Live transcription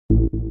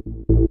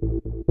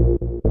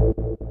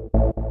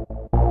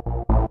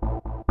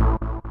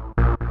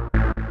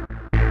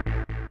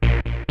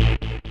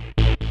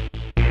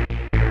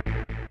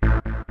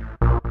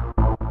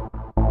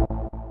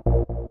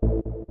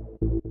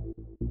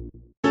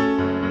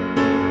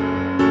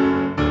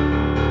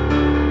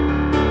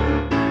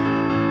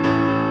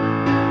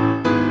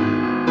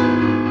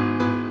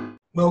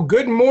Well,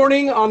 good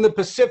morning on the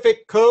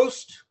Pacific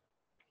Coast.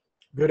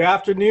 Good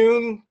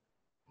afternoon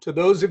to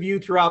those of you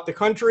throughout the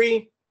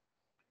country.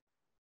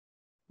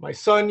 My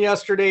son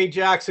yesterday,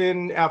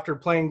 Jackson, after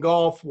playing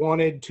golf,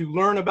 wanted to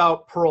learn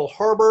about Pearl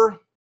Harbor.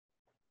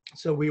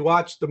 So we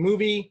watched the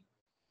movie.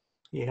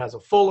 He has a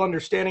full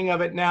understanding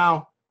of it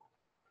now.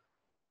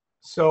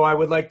 So I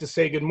would like to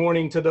say good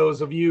morning to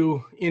those of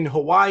you in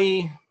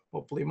Hawaii.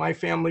 Hopefully my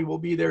family will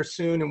be there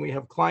soon and we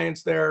have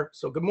clients there.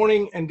 So good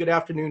morning and good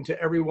afternoon to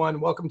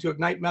everyone. Welcome to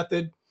Ignite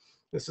Method.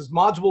 This is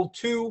Module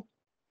 2,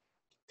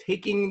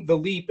 Taking the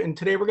Leap. And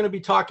today we're going to be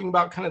talking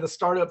about kind of the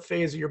startup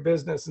phase of your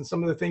business and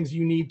some of the things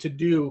you need to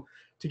do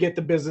to get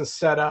the business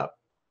set up.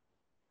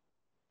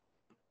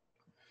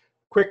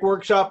 Quick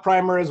workshop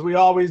primer as we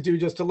always do,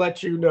 just to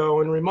let you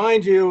know and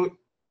remind you,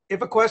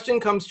 if a question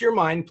comes to your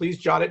mind, please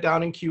jot it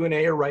down in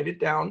Q&A or write it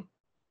down.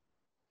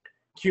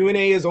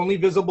 Q&A is only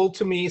visible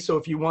to me, so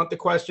if you want the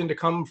question to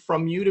come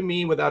from you to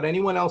me without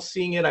anyone else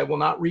seeing it, I will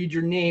not read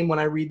your name when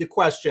I read the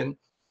question.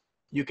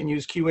 You can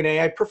use Q&A.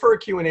 I prefer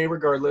Q&A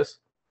regardless.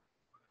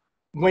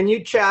 When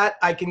you chat,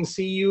 I can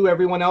see you.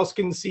 Everyone else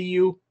can see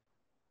you.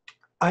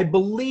 I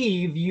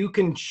believe you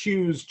can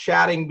choose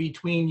chatting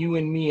between you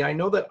and me. I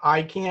know that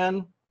I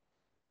can.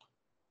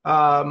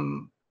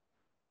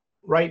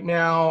 Right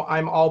now,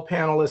 I'm all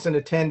panelists and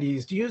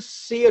attendees. Do you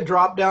see a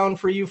drop down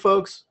for you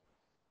folks?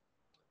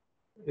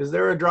 Is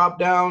there a drop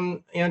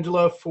down,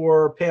 Angela,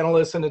 for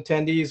panelists and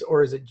attendees,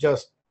 or is it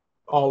just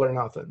all or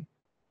nothing?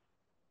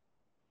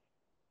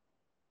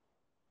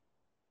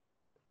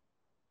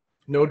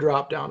 No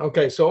drop down.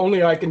 Okay, so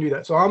only I can do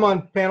that. So I'm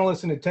on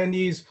panelists and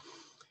attendees,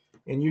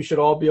 and you should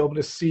all be able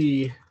to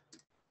see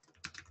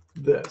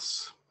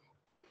this.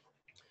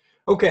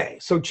 Okay,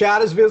 so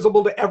chat is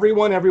visible to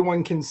everyone.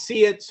 Everyone can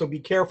see it, so be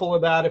careful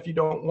of that if you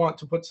don't want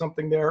to put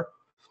something there.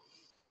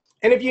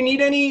 And if you need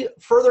any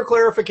further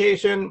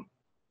clarification,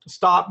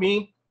 stop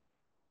me,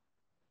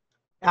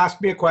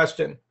 ask me a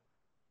question.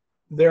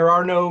 There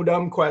are no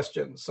dumb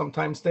questions.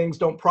 Sometimes things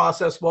don't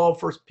process well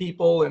for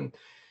people and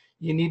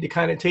you need to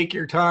kind of take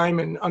your time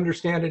and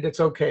understand it. It's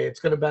okay. It's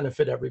going to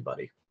benefit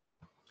everybody.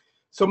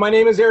 So my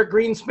name is Eric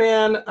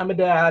Greenspan. I'm a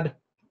dad.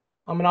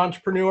 I'm an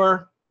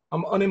entrepreneur.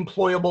 I'm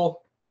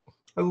unemployable.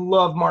 I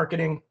love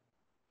marketing.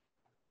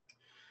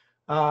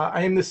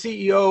 I am the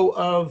CEO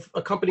of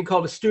a company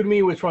called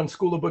Astudemy, which runs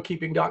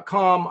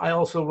schoolofbookkeeping.com. I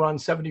also run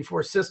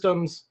 74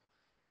 Systems,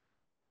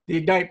 the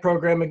Ignite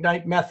program,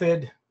 Ignite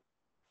Method,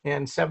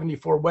 and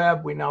 74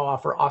 Web. We now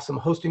offer awesome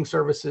hosting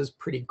services.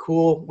 Pretty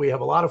cool. We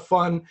have a lot of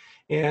fun.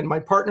 And my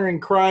partner in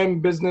crime,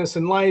 business,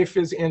 and life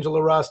is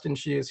Angela Rust, and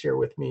she is here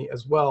with me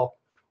as well.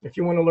 If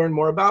you want to learn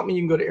more about me,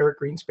 you can go to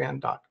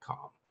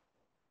ericgreenspan.com.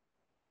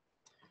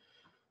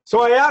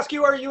 So I ask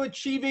you, are you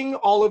achieving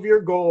all of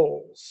your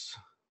goals?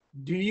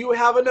 Do you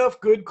have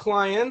enough good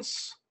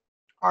clients?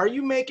 Are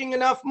you making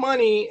enough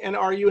money? And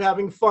are you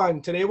having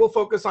fun? Today we'll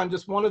focus on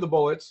just one of the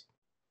bullets,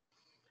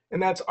 and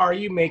that's, are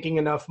you making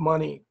enough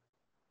money?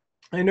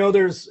 I know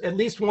there's at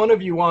least one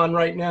of you on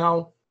right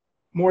now,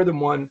 more than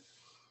one,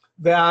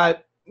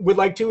 that would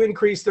like to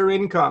increase their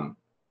income.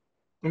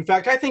 In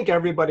fact, I think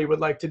everybody would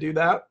like to do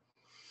that.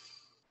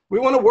 We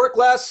want to work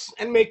less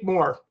and make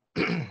more.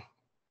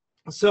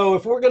 So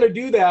if we're going to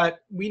do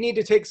that, we need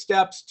to take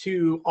steps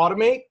to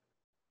automate.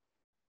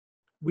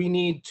 We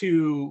need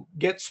to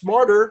get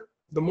smarter.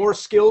 The more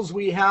skills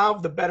we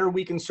have, the better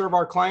we can serve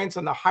our clients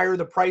and the higher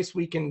the price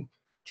we can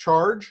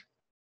charge.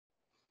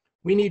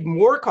 We need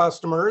more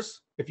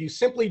customers. If you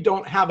simply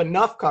don't have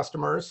enough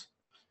customers,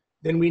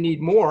 then we need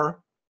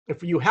more.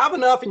 If you have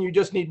enough and you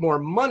just need more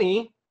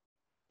money,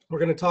 we're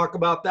going to talk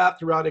about that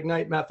throughout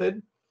Ignite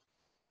Method.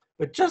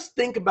 But just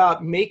think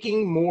about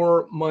making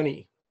more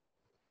money.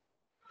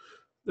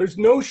 There's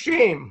no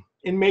shame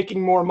in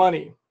making more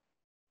money.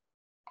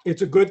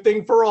 It's a good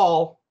thing for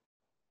all.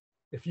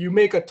 If you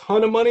make a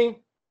ton of money,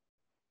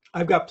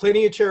 I've got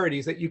plenty of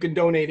charities that you can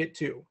donate it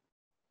to.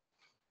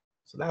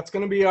 So that's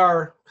going to be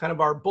our kind of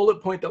our bullet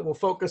point that we'll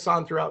focus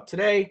on throughout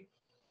today.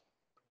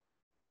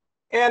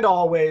 And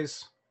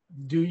always,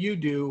 do you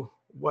do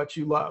what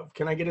you love?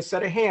 Can I get a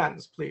set of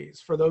hands,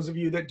 please, for those of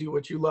you that do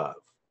what you love?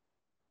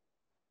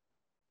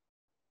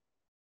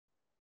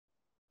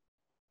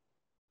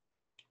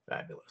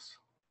 Fabulous.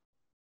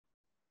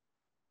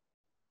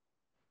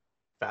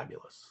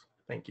 Fabulous.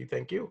 Thank you.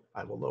 Thank you.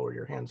 I will lower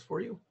your hands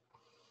for you.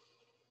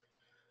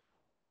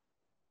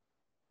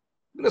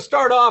 I'm going to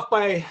start off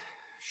by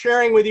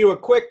sharing with you a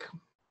quick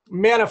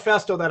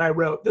manifesto that I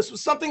wrote. This was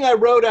something I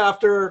wrote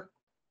after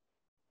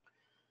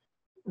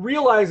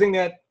realizing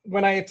that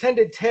when I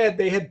attended TED,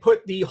 they had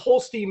put the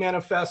Holstee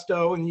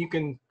Manifesto, and you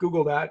can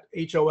Google that,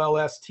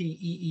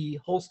 H-O-L-S-T-E-E,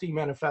 Holstee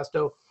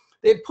Manifesto.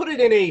 They had put it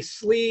in a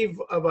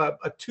sleeve of a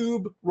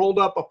tube, rolled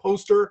up, a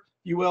poster,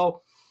 if you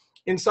will,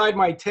 inside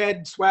my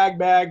TED swag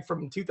bag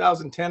from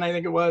 2010, I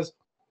think it was.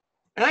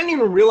 And I didn't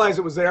even realize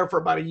it was there for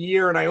about a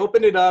year. And I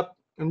opened it up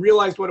and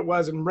realized what it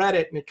was and read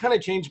it. And it kind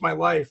of changed my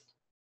life.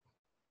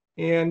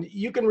 And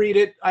you can read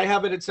it. I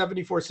have it at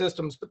 74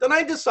 Systems. But then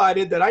I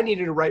decided that I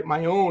needed to write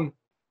my own.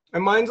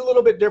 And mine's a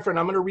little bit different.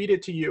 I'm going to read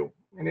it to you.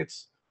 And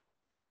it's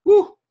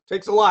Whew,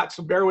 takes a lot,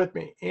 so bear with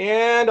me.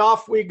 And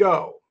off we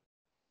go.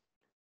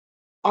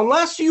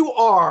 Unless you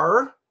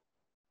are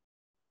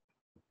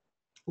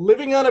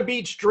living on a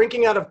beach,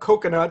 drinking out of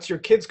coconuts, your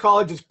kid's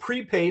college is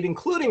prepaid,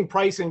 including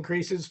price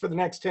increases for the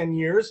next 10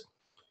 years.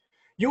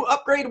 You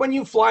upgrade when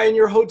you fly, and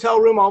your hotel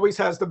room always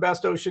has the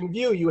best ocean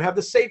view. You have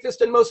the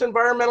safest and most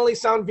environmentally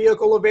sound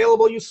vehicle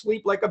available. You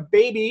sleep like a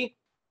baby.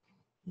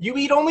 You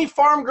eat only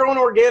farm-grown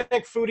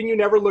organic food, and you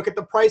never look at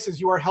the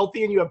prices. You are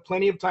healthy, and you have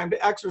plenty of time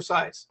to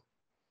exercise.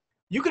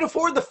 You can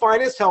afford the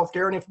finest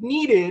healthcare, and if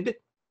needed,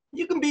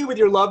 you can be with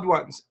your loved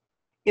ones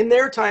in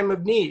their time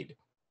of need.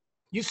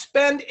 You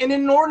spend an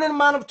inordinate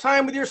amount of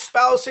time with your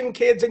spouse and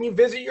kids, and you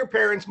visit your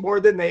parents more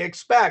than they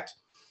expect.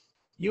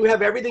 You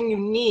have everything you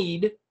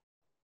need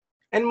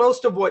and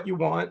most of what you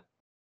want.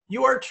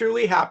 You are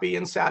truly happy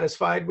and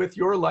satisfied with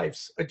your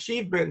life's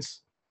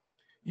achievements.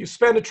 You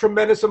spend a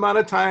tremendous amount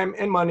of time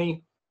and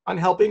money on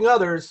helping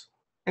others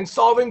and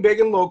solving big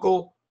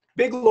local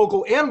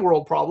and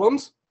world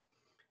problems.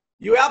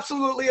 You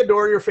absolutely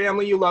adore your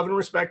family. You love and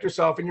respect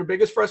yourself. And your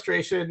biggest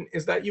frustration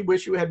is that you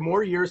wish you had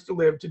more years to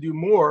live to do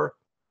more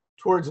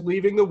towards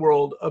leaving the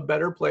world a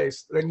better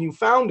place than you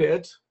found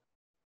it.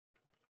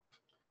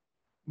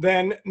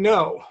 Then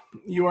no,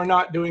 you are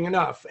not doing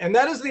enough. And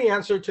that is the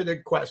answer to the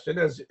question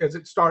as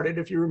it started.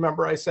 If you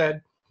remember, I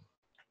said,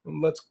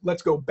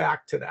 let's go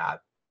back to that.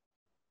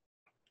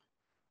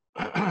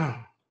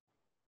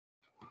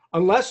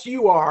 Unless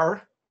you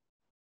are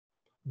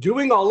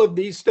doing all of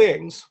these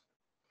things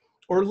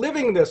or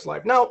living this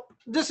life. Now,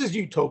 this is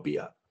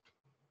utopia.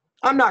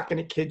 I'm not going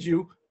to kid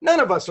you. None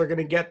of us are going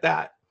to get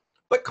that.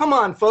 But come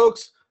on,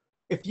 folks.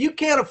 If you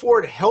can't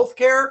afford health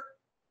care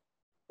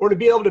or to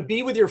be able to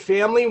be with your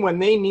family when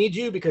they need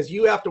you because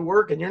you have to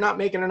work and you're not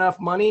making enough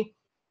money,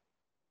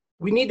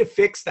 we need to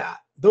fix that.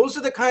 Those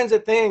are the kinds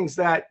of things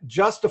that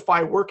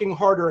justify working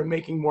harder and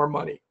making more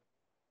money.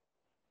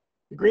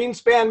 The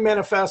Greenspan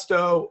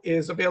Manifesto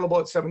is available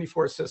at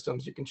 74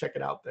 Systems. You can check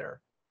it out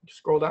there. Just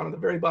scroll down to the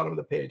very bottom of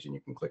the page and you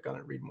can click on it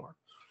and read more.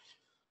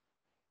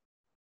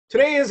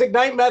 Today is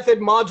Ignite Method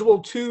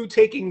Module 2,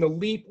 Taking the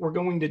Leap. We're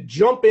going to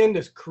jump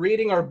into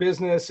creating our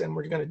business, and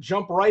we're going to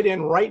jump right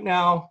in right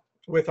now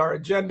with our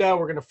agenda.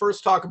 We're going to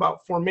first talk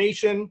about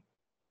formation,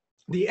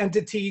 the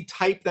entity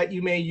type that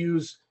you may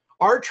use.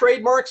 Are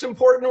trademarks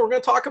important? We're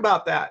going to talk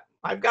about that.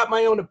 I've got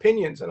my own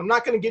opinions, and I'm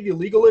not going to give you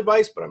legal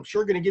advice, but I'm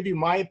sure going to give you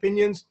my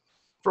opinions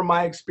from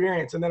my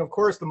experience. And then, of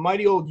course, the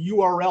mighty old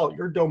URL,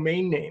 your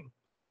domain name.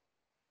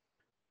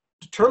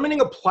 Determining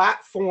a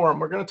platform,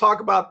 we're going to talk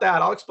about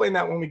that. I'll explain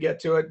that when we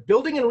get to it.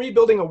 Building and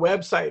rebuilding a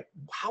website,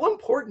 how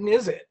important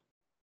is it?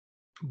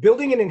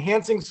 Building and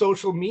enhancing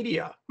social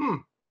media,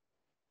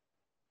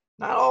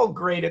 not all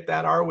great at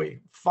that, are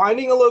we?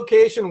 Finding a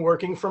location,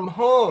 working from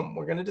home,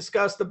 we're going to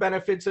discuss the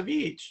benefits of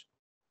each.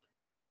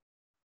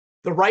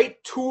 The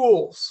right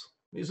tools,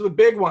 these are the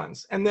big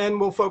ones. And then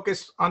we'll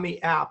focus on the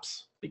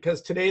apps,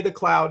 because today the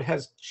cloud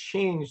has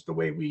changed the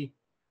way we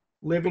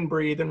live and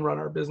breathe and run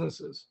our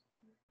businesses.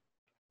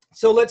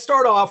 So let's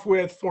start off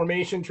with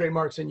formation,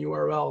 trademarks, and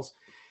URLs.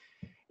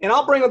 And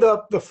I'll bring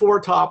up the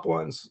four top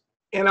ones.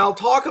 And I'll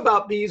talk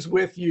about these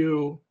with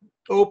you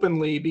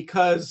openly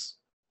because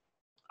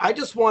I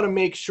just want to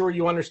make sure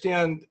you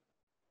understand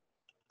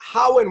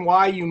how and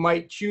why you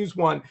might choose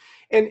one.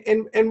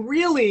 And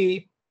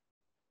really,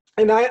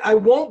 and I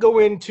won't go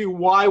into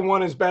why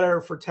one is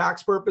better for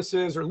tax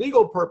purposes or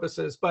legal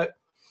purposes, but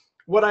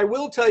what I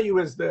will tell you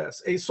is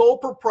this: a sole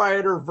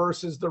proprietor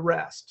versus the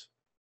rest.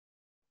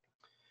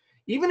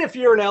 Even if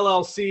you're an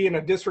LLC and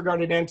a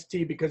disregarded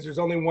entity because there's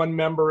only one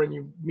member and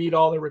you meet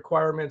all the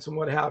requirements and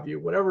what have you,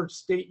 whatever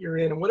state you're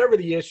in and whatever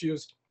the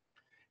issues,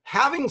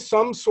 having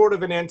some sort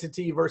of an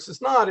entity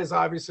versus not is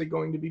obviously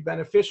going to be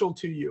beneficial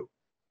to you.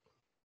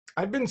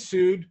 I've been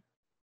sued.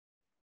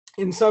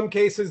 In some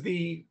cases,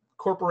 the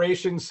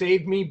corporation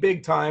saved me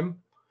big time.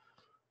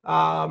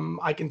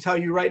 I can tell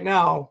you right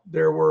now,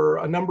 there were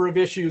a number of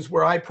issues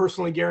where I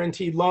personally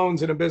guaranteed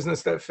loans in a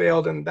business that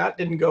failed, and that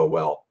didn't go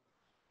well.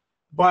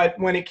 But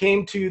when it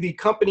came to the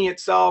company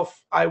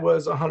itself, I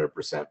was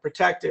 100%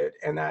 protected,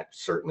 and that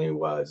certainly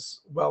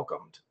was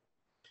welcomed.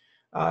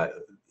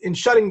 In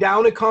shutting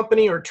down a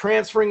company or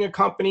transferring a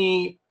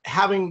company,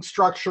 having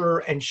structure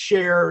and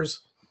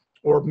shares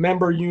or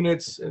member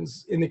units,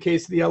 in the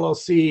case of the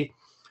LLC,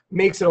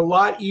 makes it a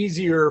lot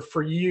easier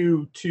for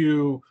you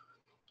to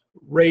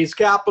raise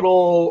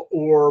capital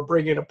or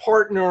bring in a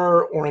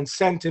partner or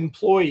incent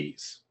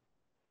employees.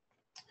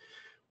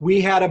 We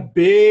had a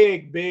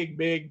big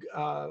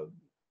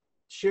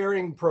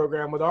sharing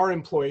program with our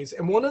employees.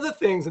 And one of the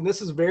things, and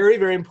this is very,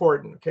 very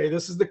important, okay,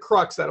 this is the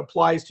crux that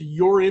applies to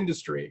your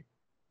industry.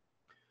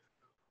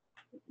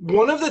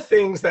 One of the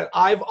things that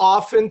I've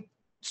often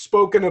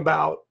spoken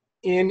about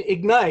in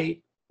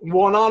Ignite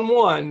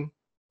one-on-one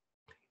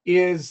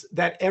is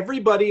that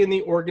everybody in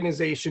the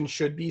organization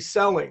should be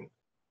selling.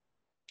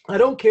 I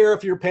don't care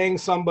if you're paying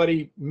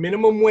somebody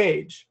minimum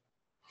wage.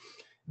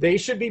 They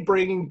should be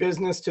bringing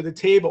business to the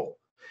table.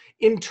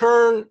 In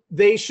turn,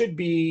 they should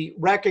be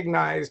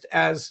recognized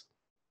as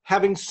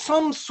having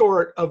some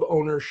sort of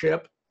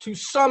ownership to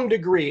some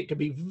degree. It could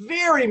be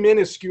very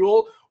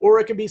minuscule or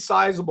it could be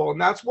sizable. And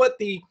that's what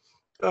the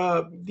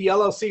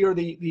LLC or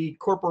the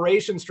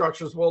corporation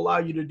structures will allow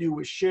you to do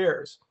with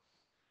shares.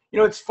 You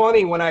know, it's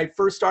funny, when I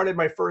first started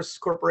my first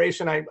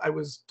corporation, I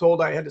was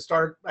told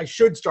I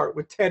should start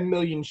with 10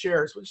 million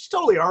shares, which is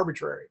totally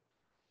arbitrary.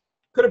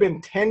 Could have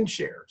been 10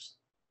 shares.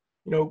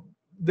 You know,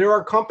 there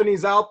are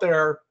companies out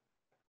there,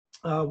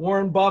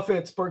 Warren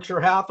Buffett's Berkshire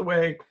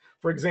Hathaway,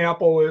 for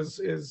example,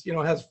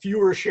 has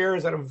fewer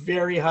shares at a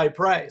very high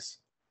price.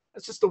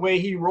 That's just the way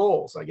he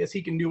rolls. I guess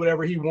he can do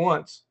whatever he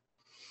wants.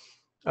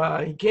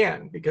 He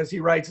can, because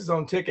he writes his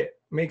own ticket,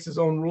 makes his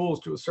own rules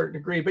to a certain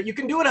degree, but you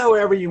can do it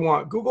however you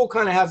want. Google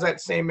kind of has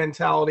that same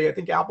mentality. I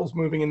think Apple's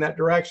moving in that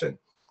direction.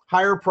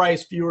 Higher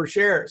price, fewer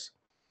shares.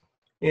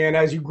 And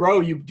as you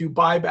grow, you do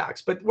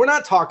buybacks. But we're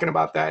not talking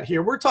about that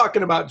here. We're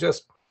talking about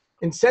just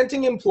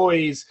incenting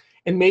employees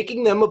and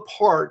making them a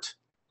part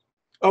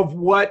of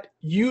what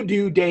you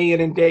do day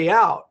in and day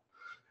out.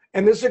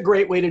 And this is a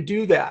great way to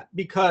do that,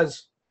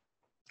 because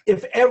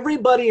if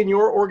everybody in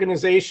your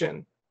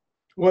organization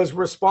was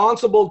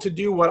responsible to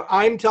do what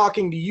I'm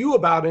talking to you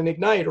about in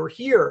Ignite or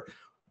here,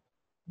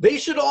 they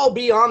should all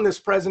be on this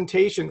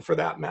presentation for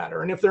that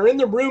matter. And if they're in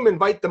the room,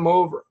 invite them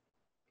over.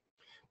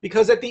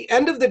 Because at the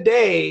end of the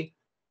day,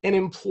 an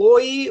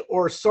employee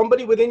or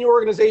somebody within your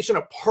organization,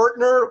 a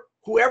partner,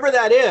 whoever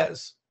that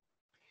is,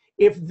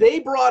 if they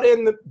brought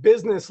in the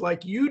business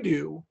like you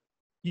do,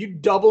 you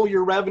double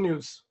your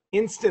revenues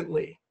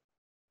instantly.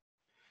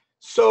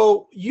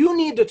 So you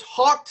need to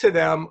talk to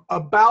them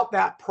about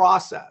that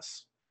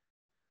process.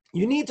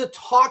 You need to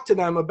talk to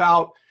them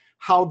about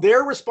how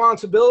their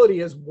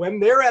responsibility is when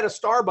they're at a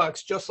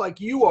Starbucks, just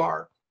like you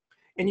are,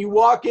 and you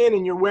walk in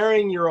and you're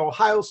wearing your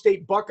Ohio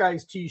State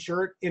Buckeyes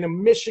t-shirt in a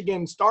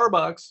Michigan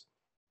Starbucks,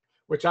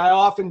 which I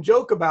often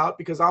joke about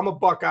because I'm a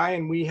Buckeye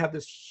and we have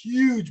this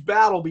huge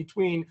battle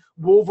between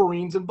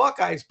Wolverines and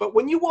Buckeyes. But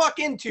when you walk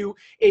into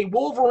a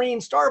Wolverine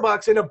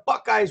Starbucks in a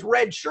Buckeyes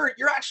red shirt,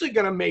 you're actually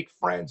going to make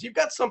friends. You've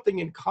got something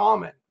in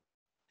common.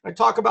 I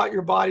talk about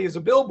your body as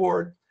a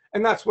billboard,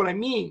 and that's what I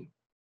mean.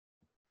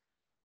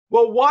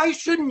 Well, why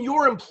shouldn't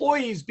your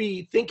employees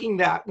be thinking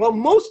that? Well,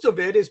 most of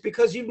it is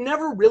because you've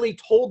never really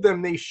told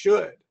them they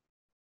should.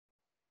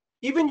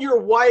 Even your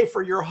wife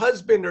or your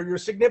husband or your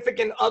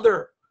significant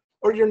other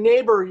or your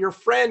neighbor or your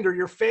friend or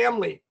your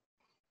family,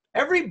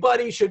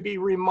 everybody should be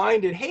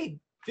reminded, hey,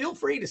 feel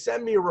free to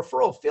send me a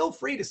referral. Feel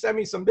free to send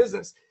me some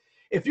business.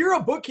 If you're a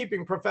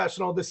bookkeeping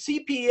professional, the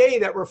CPA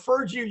that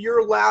referred you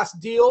your last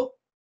deal,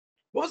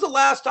 when was the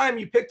last time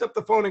you picked up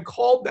the phone and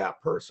called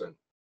that person?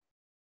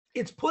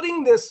 It's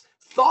putting this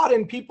thought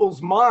in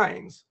people's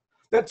minds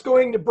that's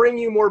going to bring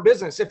you more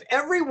business. If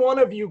every one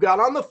of you got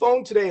on the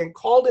phone today and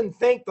called and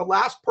thanked the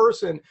last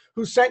person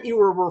who sent you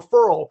a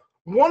referral,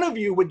 one of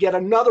you would get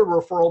another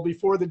referral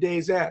before the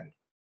day's end.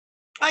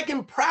 I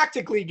can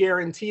practically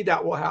guarantee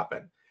that will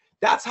happen.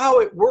 That's how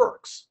it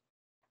works.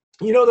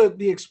 You know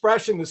the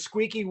expression, the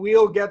squeaky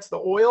wheel gets the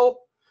oil?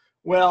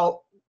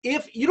 Well,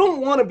 if you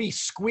don't want to be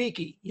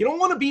squeaky, you don't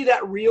want to be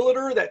that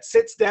realtor that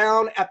sits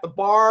down at the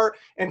bar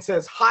and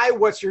says, hi,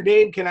 what's your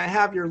name? Can I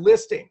have your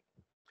listing?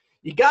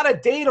 You got to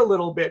date a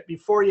little bit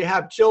before you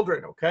have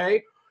children,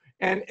 okay?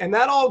 And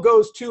that all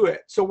goes to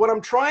it. So what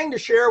I'm trying to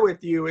share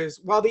with you is,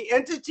 while the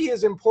entity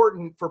is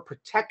important for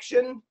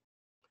protection,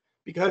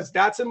 because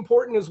that's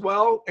important as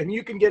well, and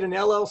you can get an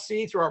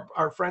LLC through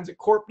our friends at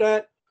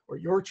CorpNet or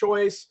your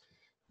choice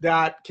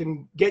that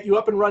can get you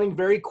up and running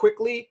very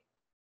quickly,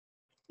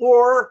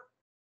 or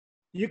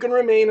you can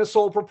remain a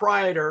sole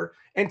proprietor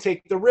and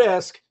take the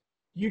risk.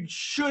 You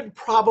should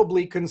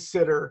probably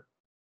consider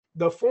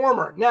the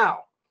former.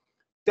 Now,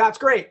 that's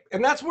great.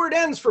 And that's where it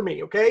ends for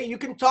me, okay? You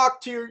can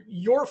talk to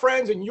your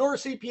friends and your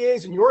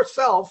CPAs and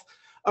yourself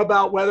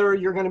about whether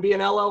you're going to be an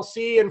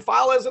LLC and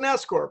file as an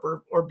S Corp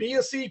or be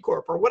a C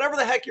Corp or whatever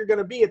the heck you're going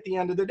to be at the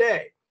end of the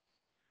day.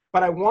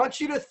 But I want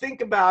you to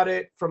think about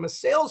it from a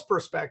sales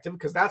perspective,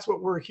 because that's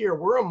what we're here.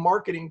 We're a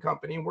marketing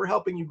company and we're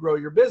helping you grow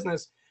your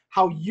business,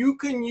 how you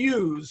can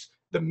use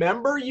the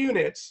member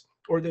units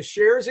or the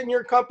shares in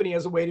your company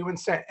as a way to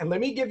incent. And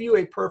let me give you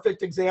a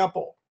perfect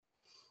example.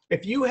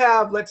 If you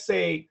have, let's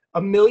say,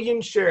 1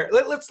 million shares,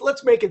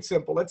 let's make it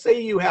simple. Let's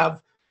say you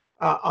have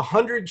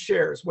 100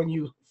 shares when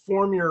you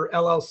form your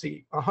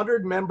LLC,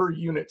 100 member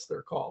units,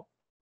 they're called.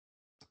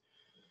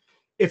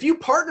 If you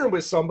partner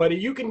with somebody,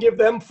 you can give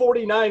them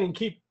 49 and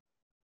keep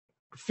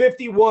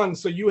 51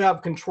 so you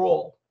have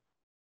control.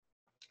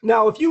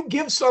 Now, if you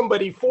give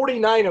somebody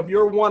 49 of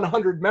your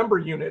 100 member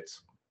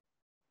units,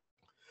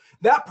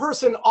 that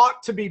person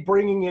ought to be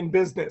bringing in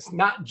business,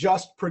 not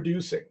just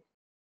producing.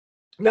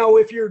 Now,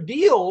 if your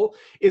deal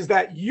is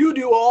that you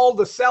do all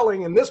the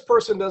selling and this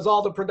person does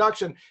all the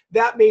production,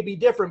 that may be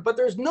different. But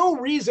there's no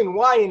reason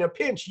why in a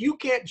pinch you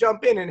can't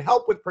jump in and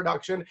help with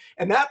production,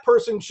 and that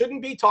person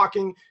shouldn't be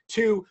talking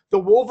to the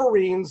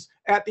Wolverines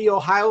at the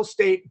Ohio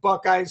State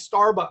Buckeyes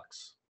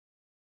Starbucks.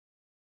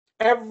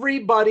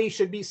 Everybody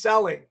should be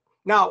selling.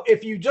 Now,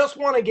 if you just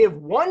want to give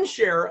one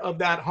share of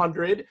that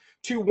 100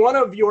 to one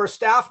of your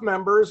staff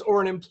members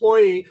or an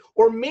employee,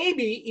 or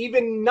maybe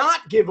even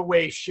not give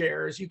away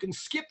shares, you can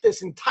skip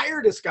this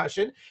entire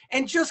discussion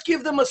and just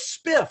give them a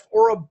spiff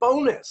or a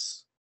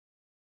bonus.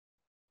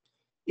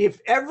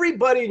 If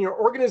everybody in your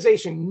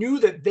organization knew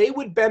that they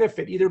would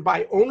benefit either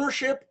by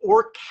ownership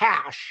or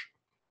cash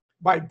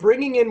by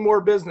bringing in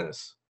more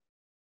business,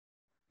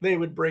 they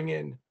would bring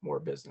in more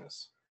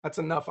business. That's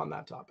enough on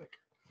that topic.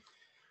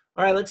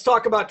 All right, let's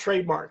talk about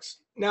trademarks.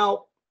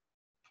 Now,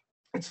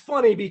 it's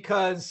funny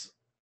because,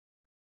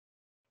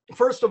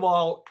 first of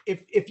all,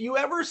 if you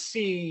ever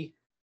see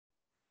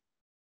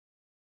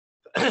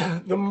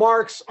the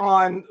marks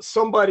on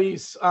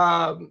somebody's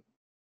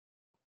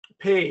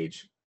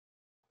page,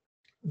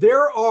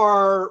 there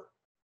are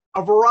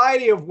a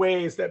variety of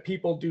ways that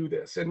people do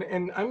this. And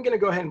I'm going to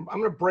go ahead and I'm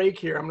going to break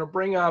here. I'm going to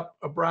bring up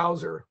a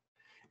browser,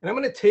 and I'm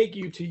going to take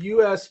you to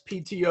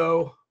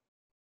uspto.gov,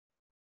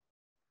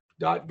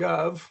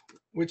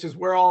 which is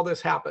where all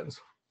this happens.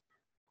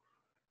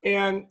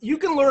 And you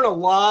can learn a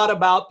lot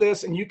about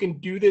this, and you can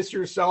do this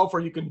yourself, or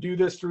you can do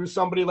this through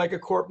somebody like a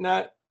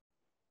CorpNet.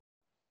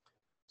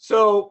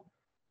 So,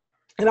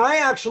 and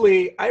I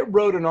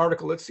wrote an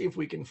article. Let's see if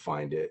we can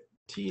find it.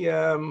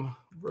 TM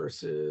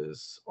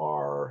versus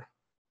R.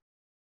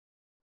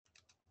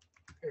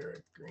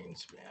 Eric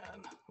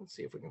Greenspan. Let's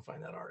see if we can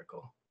find that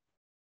article.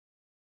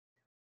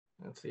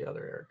 That's the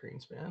other Eric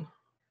Greenspan.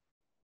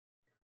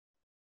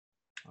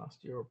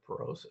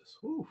 Osteoporosis.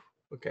 Whew.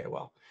 Okay,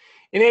 well,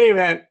 in any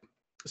event,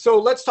 so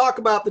let's talk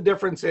about the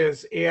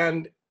differences.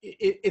 And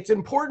it's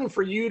important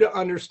for you to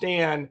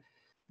understand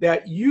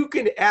that you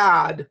can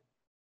add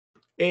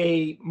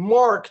a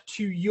mark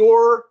to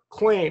your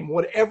claim,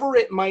 whatever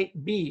it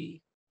might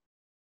be,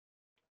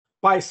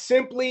 by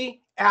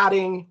simply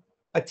adding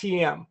a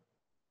TM.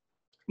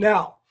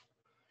 Now,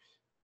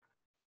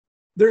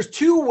 there's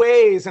two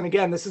ways, and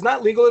again, this is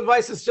not legal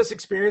advice, it's just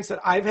experience that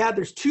I've had.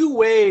 There's two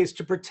ways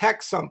to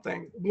protect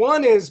something.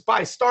 One is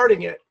by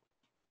starting it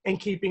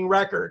and keeping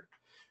record.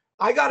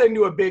 I got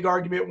into a big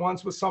argument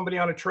once with somebody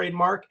on a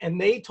trademark, and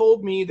they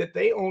told me that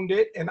they owned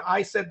it, and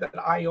I said that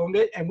I owned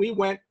it, and we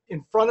went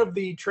in front of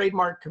the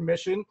Trademark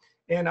Commission,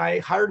 and I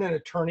hired an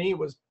attorney. It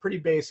was pretty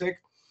basic,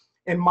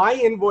 and my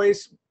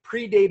invoice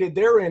predated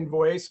their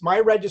invoice. My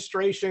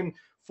registration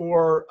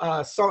for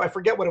I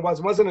forget what it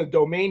wasn't a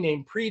domain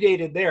name,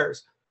 predated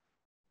theirs.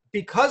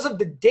 Because of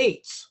the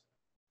dates,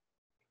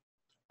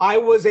 I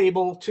was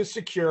able to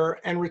secure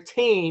and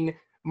retain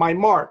my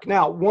mark.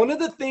 Now, one of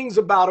the things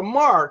about a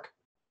mark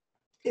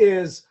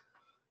is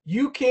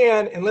you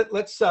can, and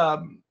let's I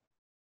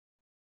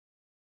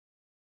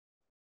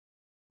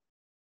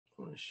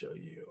want to show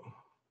you.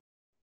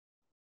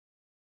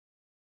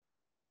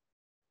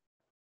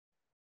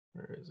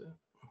 Where is it?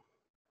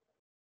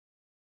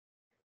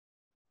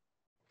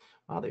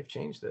 Oh, they've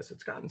changed this.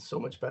 It's gotten so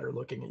much better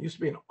looking. It used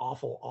to be an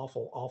awful,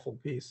 awful, awful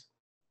piece.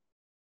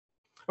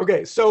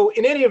 Okay, so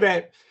in any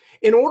event,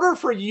 in order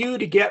for you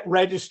to get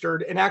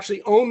registered and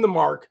actually own the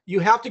mark, you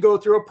have to go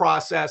through a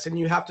process and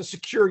you have to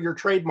secure your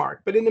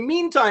trademark. But in the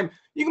meantime,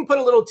 you can put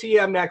a little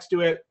TM next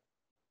to it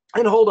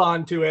and hold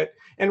on to it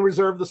and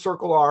reserve the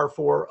circle R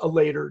for a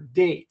later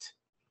date.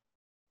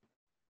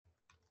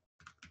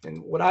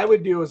 And what I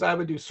would do is I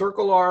would do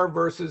circle R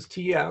versus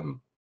TM.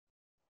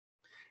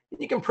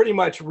 You can pretty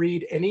much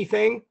read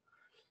anything.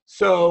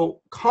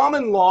 So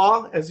common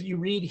law, as you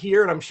read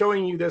here, and I'm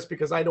showing you this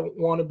because I don't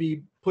want to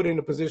be put in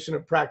a position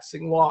of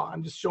practicing law.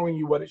 I'm just showing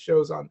you what it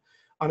shows on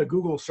a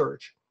Google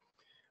search,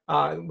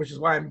 which is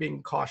why I'm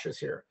being cautious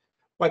here.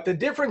 But the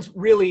difference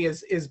really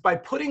is by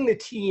putting the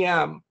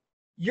TM,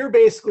 you're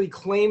basically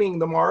claiming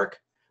the mark.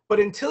 But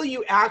until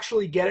you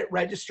actually get it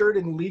registered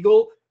and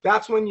legal,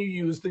 that's when you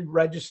use the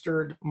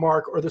registered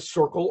mark or the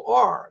circle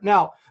R.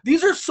 Now,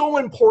 these are so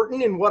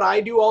important in what I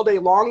do all day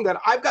long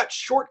that I've got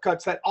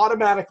shortcuts that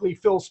automatically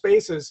fill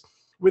spaces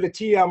with a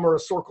TM or a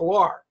circle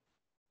R.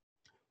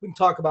 We can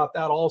talk about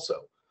that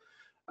also.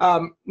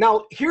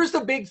 Now, here's the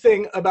big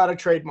thing about a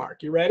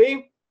trademark. You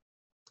ready?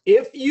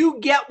 If you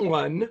get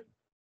one,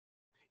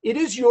 it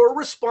is your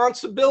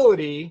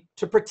responsibility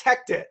to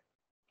protect it.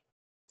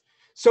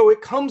 So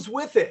it comes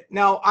with it.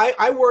 Now,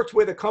 I worked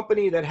with a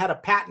company that had a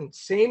patent,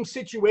 same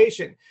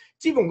situation.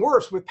 It's even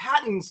worse. With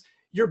patents,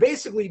 you're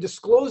basically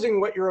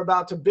disclosing what you're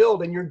about to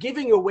build, and you're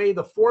giving away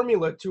the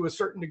formula to a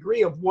certain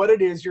degree of what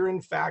it is you're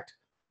in fact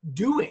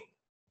doing.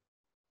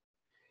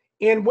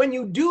 And when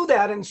you do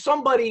that and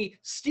somebody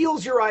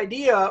steals your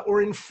idea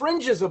or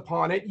infringes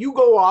upon it, you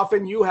go off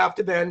and you have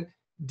to then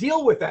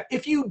deal with that.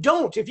 If you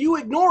don't, if you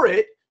ignore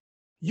it,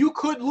 you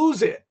could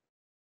lose it.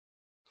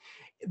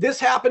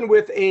 This happened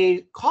with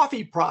a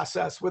coffee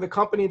process with a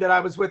company that I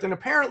was with, and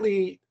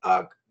apparently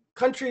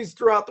countries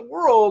throughout the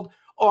world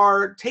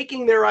are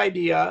taking their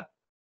idea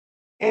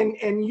and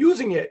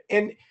using it,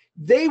 and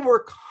they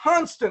were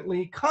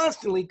constantly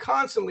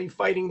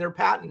fighting their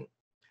patent.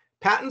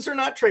 Patents are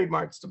not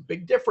trademarks. It's a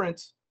big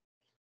difference.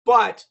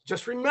 But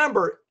just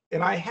remember,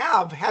 and I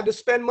have had to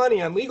spend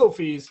money on legal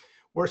fees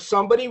where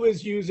somebody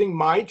was using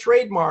my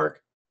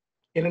trademark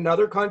in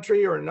another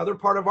country or another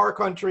part of our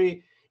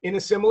country in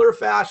a similar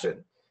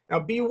fashion. Now,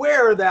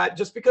 beware that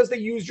just because they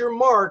use your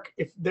mark,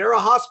 if they're a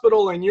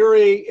hospital and you're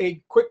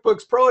a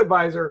QuickBooks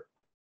ProAdvisor,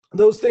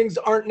 those things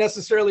aren't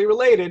necessarily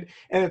related,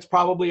 and it's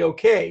probably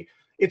okay.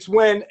 It's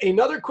when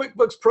another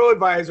QuickBooks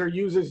ProAdvisor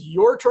uses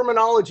your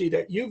terminology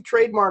that you've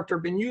trademarked or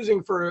been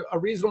using for a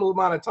reasonable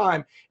amount of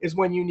time is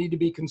when you need to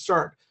be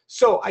concerned.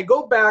 So I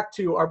go back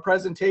to our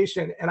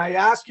presentation and I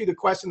ask you the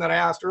question that I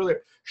asked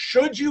earlier.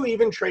 Should you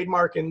even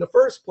trademark in the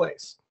first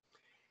place?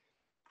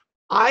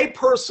 I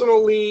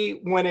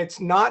personally, when it's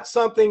not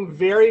something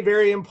very,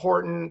 very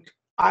important,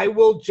 I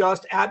will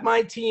just add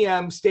my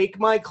TM, stake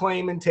my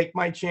claim, and take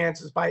my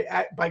chances.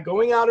 By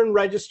going out and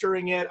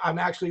registering it, I'm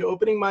actually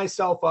opening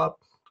myself up.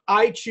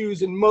 I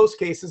choose in most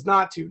cases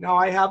not to. Now,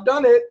 I have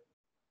done it,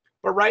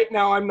 but right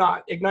now I'm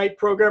not. Ignite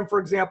program, for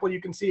example, you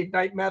can see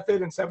Ignite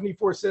method and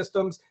 74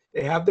 systems.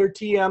 They have their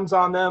TMs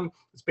on them.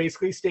 It's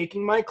basically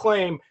staking my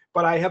claim,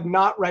 but I have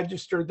not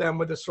registered them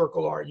with a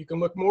Circle R. You can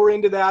look more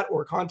into that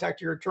or contact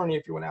your attorney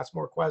if you want to ask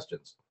more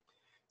questions.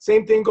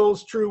 Same thing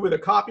goes true with a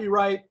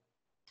copyright.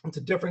 It's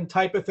a different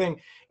type of thing.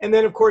 And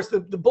then, of course,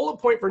 the bullet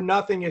point for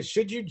nothing is,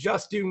 should you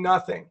just do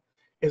nothing?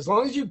 As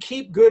long as you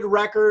keep good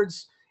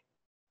records,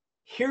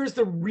 here's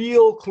the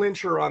real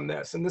clincher on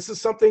this. And this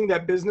is something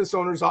that business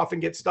owners often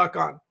get stuck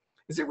on.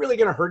 Is it really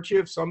going to hurt you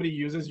if somebody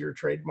uses your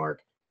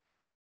trademark?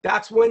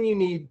 That's when you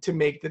need to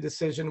make the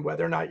decision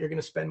whether or not you're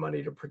going to spend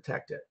money to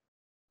protect it.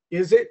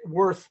 Is it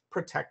worth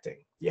protecting?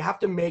 You have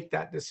to make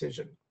that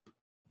decision.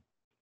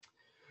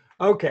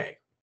 Okay.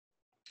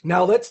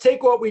 Now let's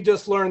take what we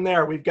just learned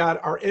there. We've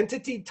got our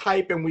entity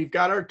type and we've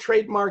got our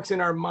trademarks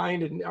in our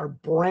mind and our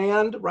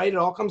brand, right? It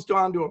all comes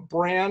down to a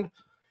brand.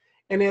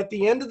 And at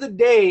the end of the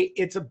day,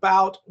 it's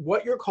about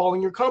what you're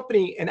calling your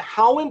company and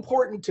how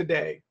important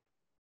today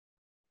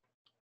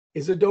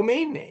is a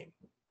domain name.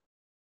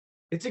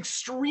 It's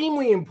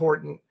extremely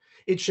important.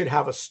 It should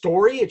have a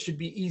story. It should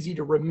be easy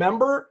to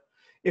remember.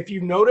 If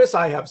you notice,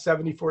 I have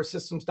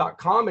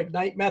 74systems.com,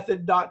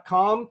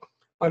 ignitemethod.com,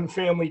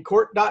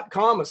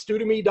 unfamilycourt.com,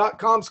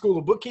 astudemy.com,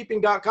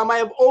 schoolofbookkeeping.com. I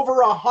have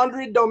over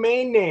 100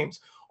 domain names.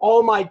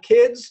 All my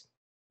kids,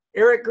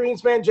 Eric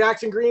Greenspan,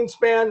 Jackson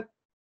Greenspan.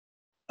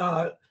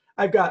 I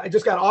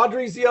just got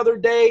Audrey's the other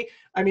day.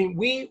 I mean,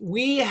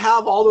 we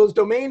have all those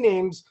domain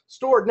names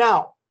stored.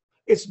 Now,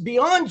 it's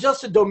beyond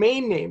just a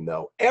domain name,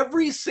 though.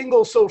 Every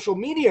single social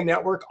media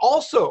network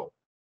also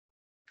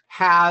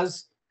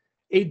has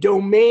a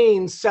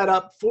domain set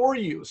up for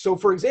you. So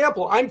for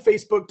example, I'm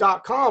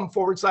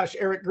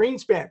facebook.com/Eric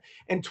Greenspan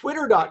and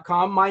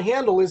twitter.com. My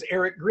handle is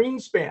Eric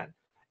Greenspan,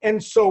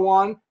 and so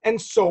on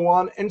and so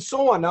on and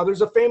so on. Now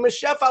there's a famous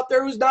chef out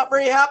there who's not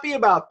very happy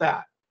about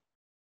that,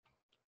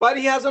 but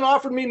he hasn't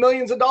offered me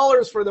millions of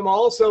dollars for them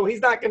all, so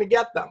he's not going to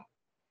get them.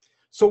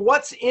 So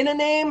what's in a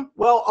name?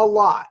 Well, a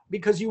lot,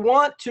 because you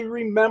want to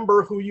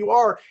remember who you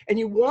are, and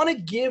you want to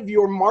give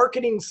your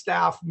marketing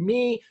staff,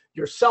 me,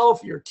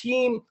 yourself, your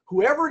team,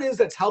 whoever it is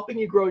that's helping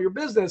you grow your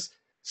business,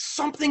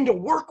 something to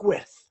work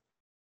with.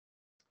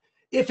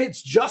 If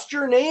it's just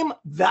your name,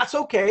 that's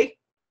okay.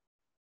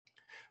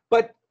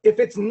 But if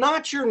it's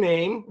not your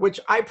name, which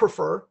I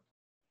prefer,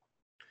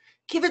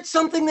 give it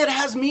something that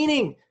has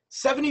meaning.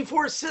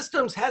 74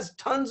 Systems has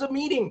tons of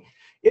meaning.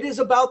 It is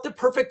about the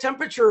perfect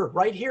temperature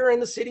right here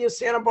in the city of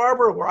Santa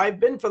Barbara, where I've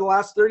been for the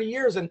last 30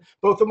 years, and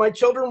both of my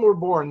children were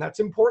born. That's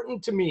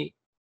important to me.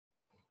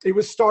 It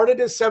was started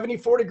as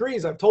 74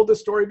 degrees. I've told this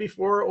story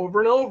before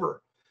over and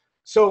over.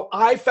 So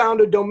I found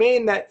a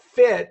domain that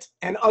fit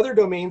and other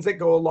domains that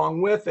go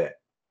along with it.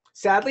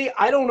 Sadly,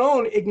 I don't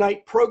own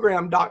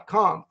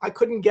igniteprogram.com. I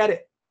couldn't get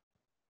it.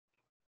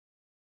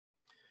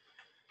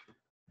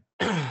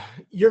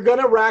 You're going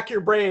to rack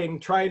your brain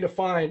trying to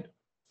find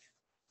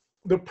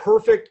the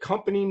perfect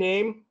company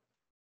name,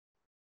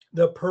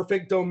 the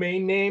perfect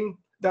domain name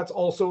that's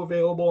also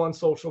available on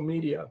social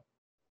media.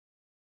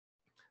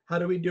 How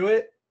do we do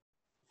it?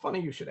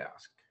 Funny you should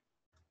ask.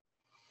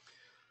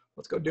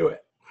 Let's go do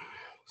it.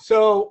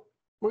 So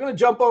we're going to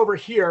jump over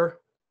here,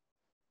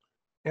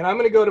 and I'm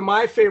going to go to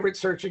my favorite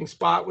searching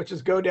spot, which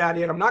is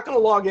GoDaddy, and I'm not going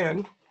to log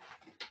in,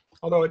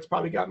 although it's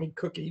probably got me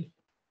cookied.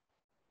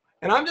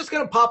 And I'm just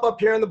going to pop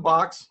up here in the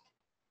box,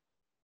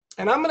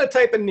 and I'm going to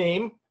type a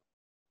name.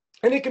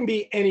 And it can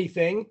be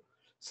anything.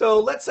 So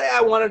let's say I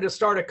wanted to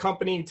start a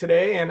company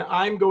today, and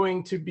I'm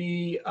going to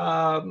be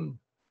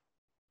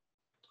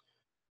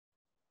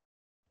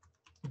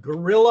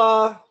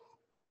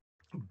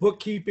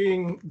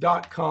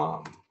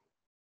GorillaBookkeeping.com.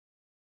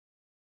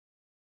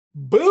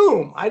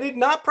 Boom! I did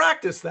not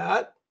practice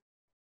that.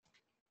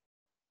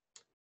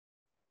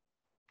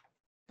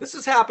 This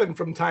has happened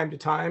from time to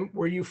time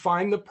where you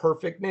find the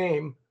perfect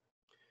name.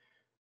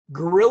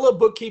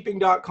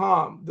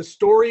 GorillaBookkeeping.com. The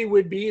story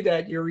would be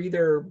that you're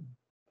either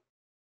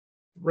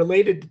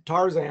related to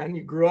Tarzan,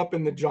 you grew up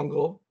in the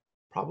jungle,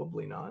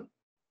 probably not,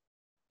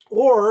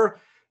 or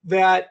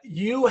that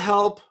you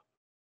help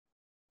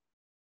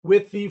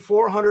with the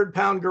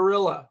 400-pound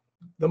gorilla,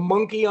 the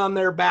monkey on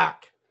their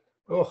back.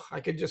 Oh, I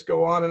could just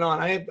go on and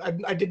on.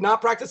 I did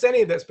not practice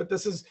any of this, but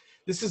this is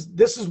This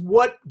is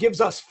what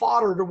gives us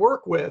fodder to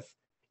work with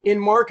in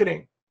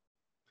marketing.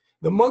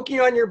 The monkey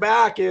on your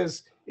back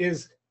is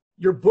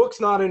your book's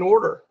not in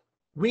order.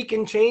 We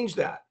can change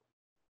that.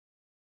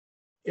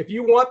 If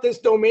you want this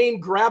domain,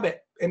 grab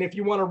it. And if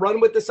you want to run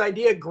with this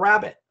idea,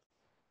 grab it.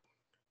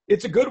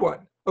 It's a good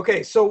one.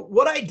 Okay, so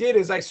what I did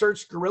is I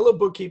searched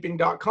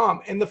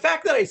GorillaBookkeeping.com, and the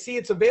fact that I see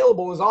it's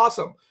available is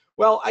awesome.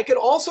 Well, I could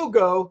also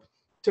go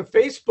to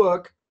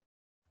Facebook.com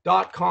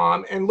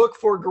and look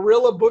for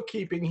Gorilla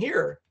Bookkeeping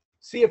here,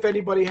 see if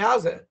anybody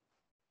has it.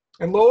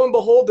 And lo and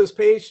behold, this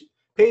page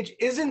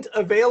isn't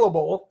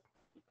available,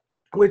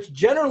 which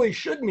generally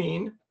should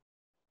mean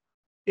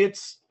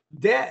it's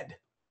dead.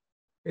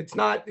 It's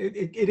not,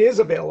 it is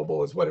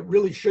available is what it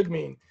really should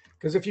mean.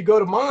 Because if you go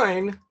to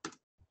mine,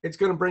 it's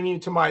going to bring you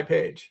to my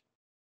page.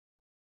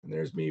 And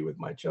there's me with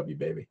my chubby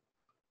baby.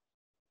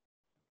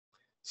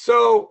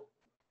 So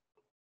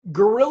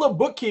Gorilla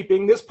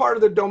Bookkeeping, this part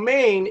of the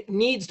domain,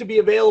 needs to be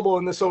available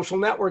in the social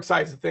network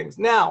sides of things.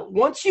 Now,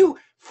 once you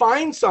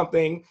find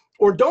something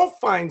or don't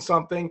find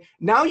something,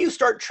 now you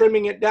start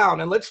trimming it down.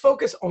 And let's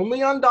focus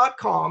only on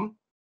 .com.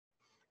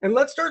 And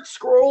let's start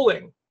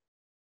scrolling.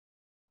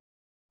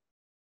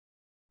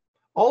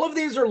 All of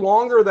these are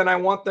longer than I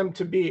want them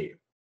to be.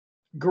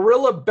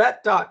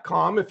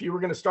 GorillaBet.com, if you were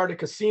going to start a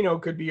casino,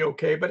 could be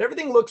okay, but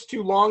everything looks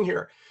too long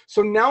here.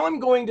 So now I'm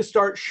going to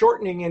start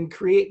shortening and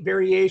create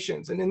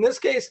variations. And in this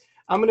case,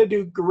 I'm going to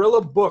do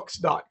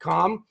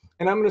GorillaBooks.com,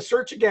 and I'm going to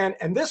search again.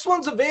 And this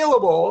one's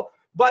available,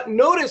 but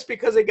notice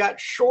because it got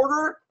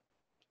shorter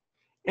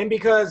and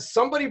because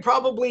somebody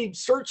probably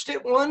searched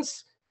it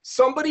once,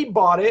 somebody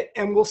bought it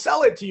and will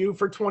sell it to you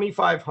for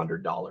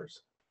 $2,500.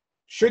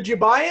 Should you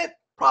buy it?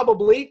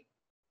 Probably.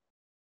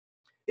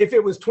 If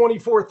it was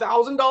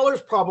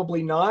 $24,000,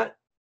 probably not.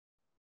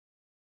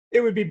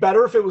 It would be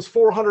better if it was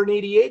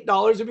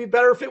 $488. It'd be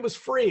better if it was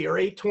free or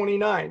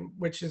 $829,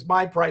 which is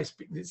my price.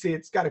 See,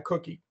 it's got a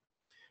cookie.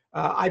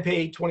 I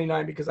pay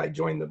 $829 because I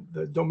joined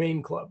the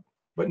domain club.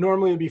 But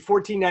normally it'd be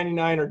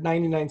 $14.99 or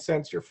 99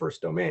 cents your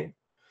first domain.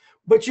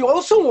 But you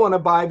also want to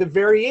buy the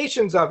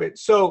variations of it.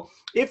 So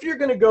if you're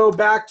going to go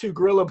back to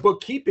Gorilla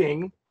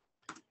Bookkeeping,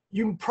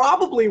 you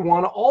probably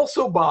want to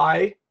also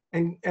buy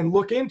and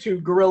look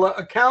into Gorilla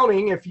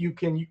Accounting if you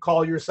can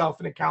call yourself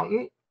an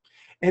accountant.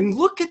 And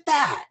look at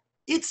that.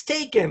 It's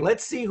taken.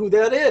 Let's see who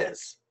that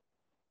is.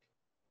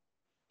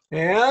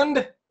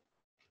 And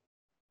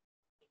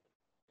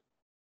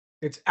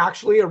it's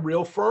actually a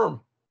real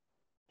firm.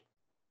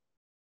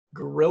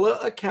 Gorilla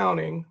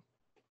Accounting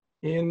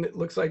in, it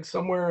looks like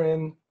somewhere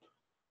in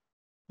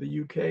the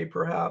UK,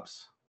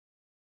 perhaps.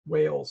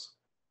 Wales.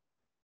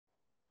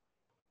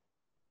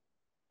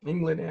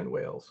 England and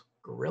Wales.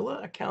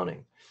 Gorilla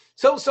Accounting.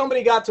 So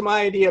somebody got to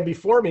my idea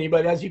before me,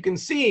 but as you can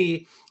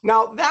see,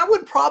 now that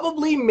would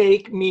probably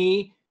make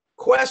me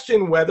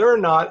question whether or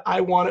not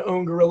I want to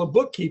own Gorilla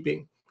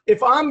Bookkeeping.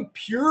 If I'm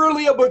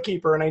purely a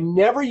bookkeeper and I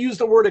never use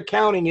the word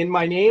accounting in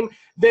my name,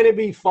 then it'd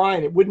be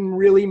fine. It wouldn't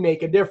really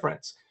make a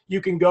difference.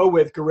 You can go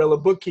with Gorilla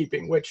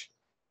Bookkeeping, which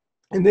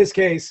in this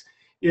case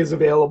is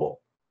available.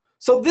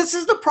 So this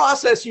is the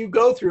process you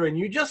go through, and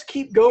you just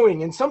keep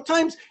going. And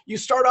sometimes you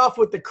start off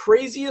with the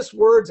craziest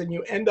words and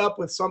you end up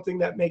with something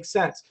that makes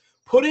sense.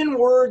 Put in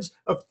words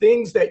of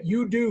things that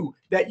you do,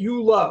 that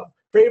you love,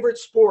 favorite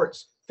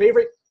sports,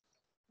 favorite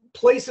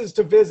places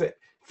to visit,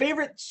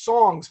 favorite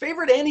songs,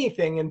 favorite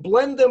anything, and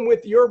blend them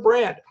with your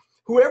brand.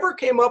 Whoever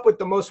came up with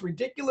the most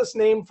ridiculous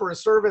name for a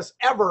service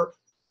ever,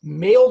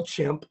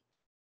 MailChimp,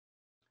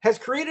 has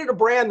created a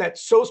brand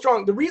that's so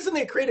strong. The reason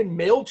they created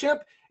MailChimp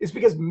is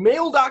because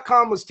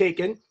mail.com was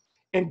taken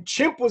and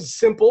Chimp was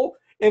simple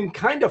and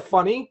kind of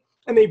funny,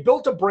 and they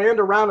built a brand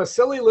around a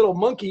silly little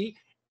monkey.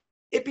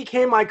 It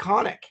became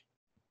iconic.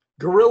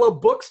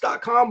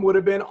 GorillaBooks.com would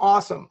have been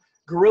awesome.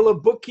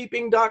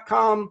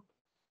 GorillaBookkeeping.com,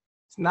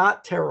 it's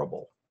not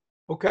terrible.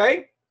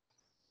 Okay?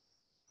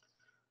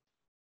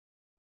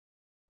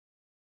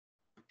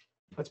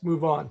 Let's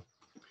move on.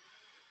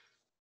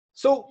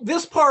 So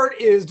this part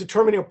is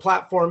determining a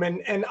platform,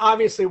 and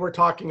obviously we're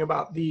talking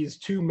about these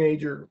two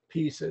major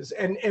pieces.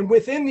 And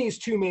within these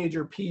two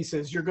major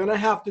pieces, you're going to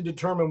have to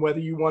determine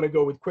whether you want to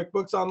go with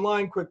QuickBooks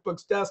Online,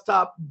 QuickBooks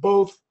Desktop,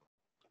 both,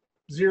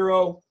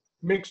 zero,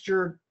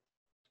 mixture,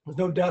 with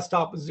no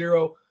desktop with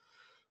zero.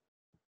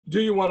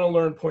 Do you want to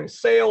learn point of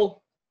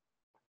sale?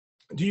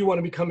 Do you want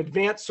to become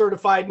advanced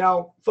certified?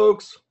 Now,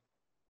 folks,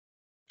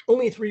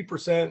 only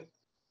 3%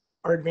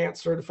 are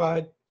advanced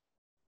certified.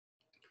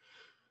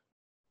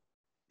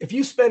 If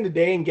you spend a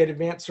day and get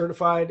advanced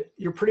certified,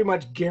 you're pretty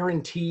much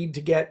guaranteed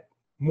to get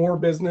more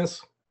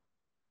business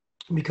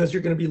because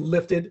you're going to be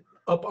lifted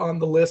up on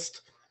the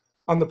list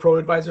on the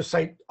ProAdvisor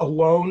site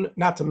alone,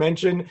 not to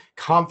mention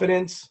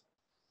confidence.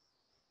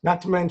 Not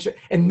to mention,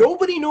 and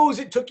nobody knows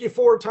it took you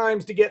 4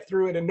 times to get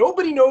through it, and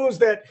nobody knows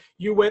that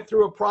you went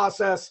through a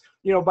process,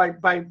 you know,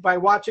 by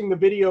watching the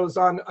videos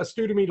on a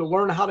Studemy to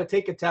learn how to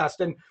take a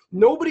test. And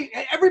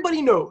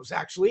everybody knows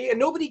actually, and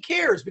nobody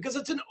cares because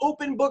it's an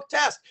open book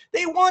test.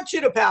 They want you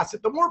to pass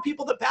it. The more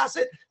people that pass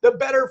it, the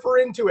better for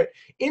Intuit.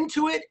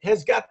 Intuit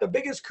has got the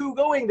biggest coup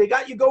going. They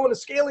got you going to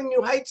Scaling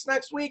New Heights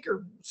next week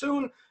or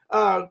soon.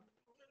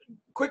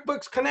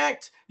 QuickBooks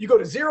Connect, you go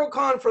to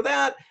XeroCon for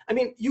that. I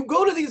mean, you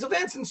go to these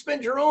events and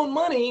spend your own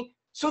money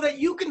so that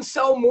you can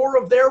sell more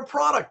of their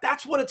product.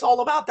 That's what it's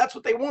all about. That's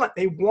what they want.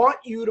 They want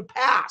you to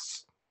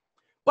pass.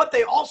 But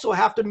they also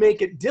have to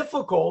make it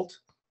difficult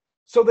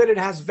so that it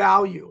has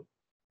value.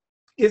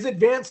 Is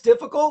advanced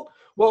difficult?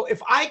 Well,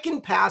 if I can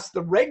pass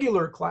the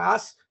regular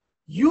class,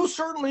 you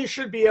certainly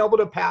should be able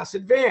to pass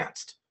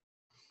advanced.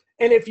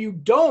 And if you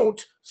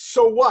don't,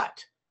 so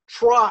what?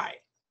 Try.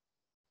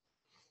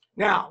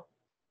 Now,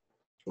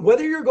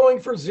 whether you're going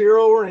for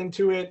Xero or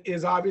Intuit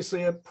is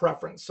obviously a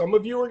preference. Some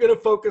of you are going to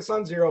focus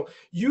on Xero.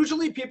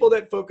 Usually people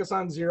that focus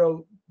on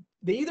Xero,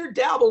 they either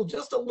dabble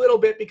just a little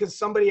bit because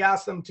somebody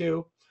asked them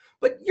to,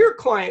 but your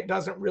client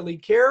doesn't really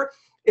care.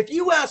 If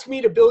you ask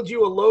me to build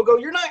you a logo,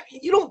 you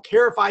don't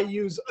care if I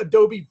use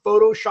Adobe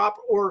Photoshop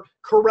or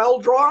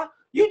Corel Draw.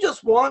 You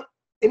just want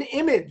an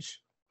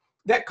image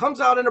that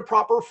comes out in a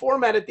proper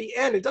format at the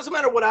end. It doesn't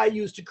matter what I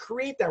use to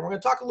create that. We're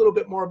going to talk a little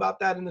bit more about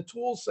that in the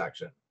tools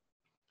section.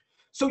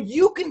 So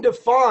you can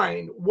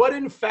define what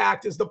in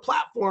fact is the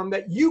platform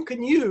that you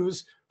can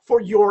use for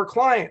your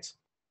clients.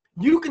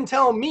 You can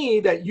tell me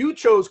that you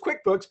chose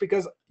QuickBooks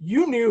because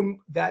you knew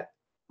that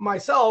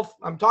myself,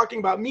 I'm talking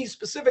about me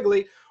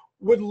specifically,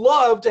 would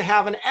love to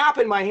have an app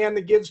in my hand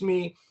that gives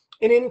me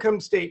an income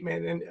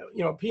statement and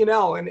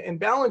P&L and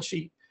balance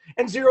sheet.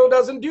 And Xero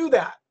doesn't do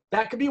that.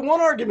 That could be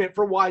one argument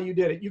for why you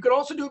did it. You could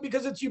also do it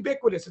because it's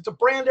ubiquitous. It's a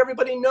brand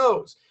everybody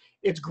knows.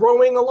 It's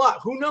growing a lot.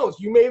 Who knows?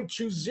 You may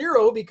choose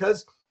Xero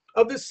because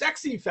of the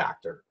sexy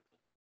factor.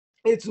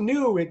 It's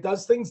new, it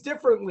does things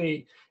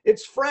differently,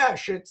 it's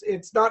fresh,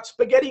 it's not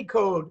spaghetti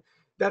code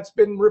that's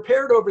been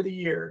repaired over the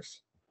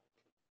years.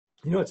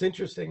 You know, it's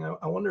interesting.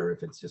 I wonder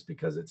if it's just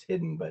because it's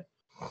hidden, but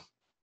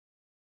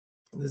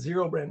the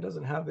Xero brand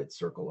doesn't have its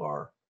circle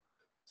R.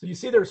 So you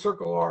see their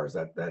circle R's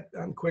that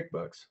on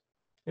QuickBooks.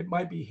 It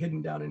might be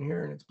hidden down in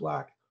here and it's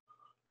black.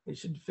 They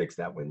should fix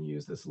that when you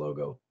use this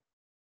logo.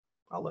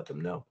 I'll let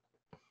them know.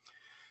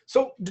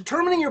 So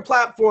determining your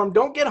platform,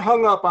 don't get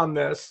hung up on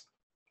this.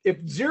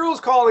 If Xero's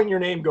calling your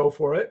name, go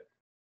for it.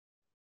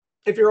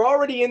 If you're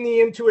already in the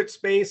Intuit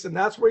space and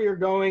that's where you're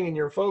going and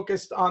you're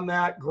focused on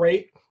that,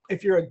 great.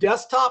 If you're a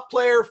desktop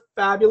player,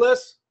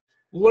 fabulous.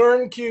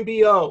 Learn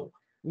QBO.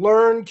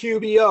 Learn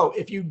QBO.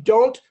 If you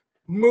don't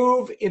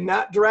move in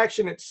that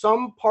direction at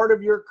some part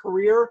of your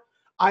career,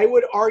 I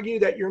would argue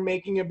that you're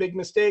making a big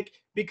mistake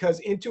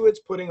because Intuit's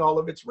putting all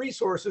of its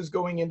resources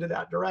going into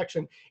that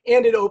direction.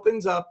 And it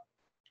opens up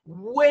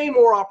way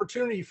more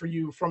opportunity for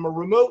you from a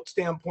remote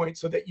standpoint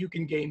so that you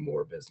can gain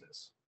more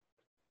business.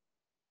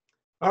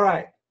 All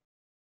right,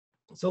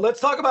 so let's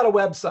talk about a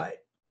website.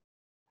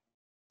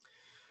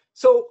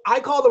 So I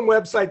call them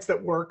websites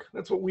that work.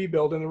 That's what we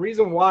build. And the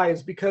reason why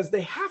is because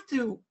they have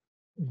to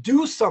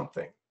do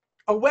something.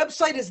 A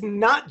website is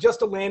not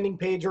just a landing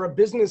page or a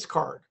business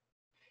card.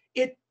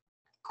 It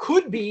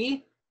could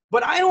be,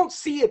 but I don't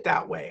see it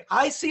that way.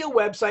 I see a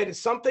website as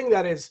something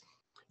that is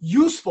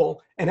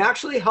useful and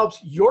actually helps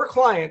your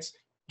clients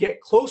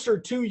get closer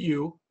to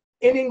you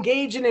and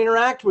engage and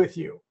interact with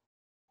you.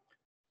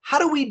 How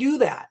do we do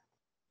that?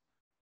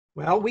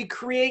 Well, we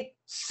create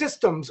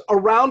systems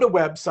around a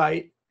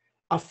website,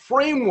 a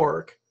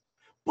framework,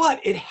 but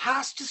it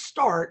has to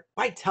start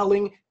by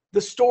telling the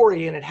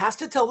story, and it has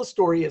to tell the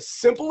story as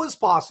simple as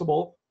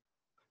possible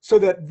so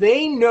that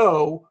they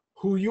know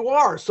who you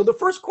are. So the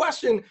first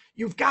question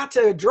you've got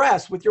to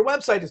address with your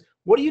website is,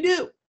 what do you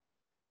do?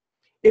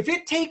 If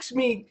it takes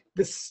me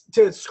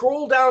to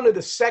scroll down to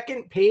the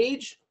second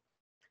page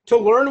to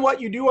learn what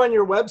you do on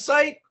your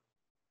website,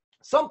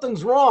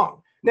 something's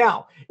wrong.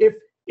 Now, if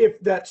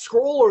that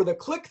scroll or the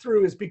click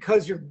through is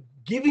because you're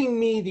giving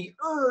me the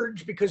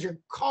urge, because you're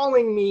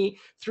calling me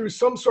through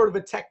some sort of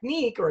a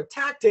technique or a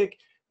tactic,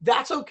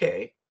 that's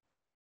okay.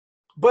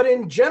 But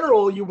in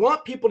general, you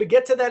want people to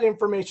get to that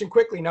information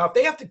quickly. Now, if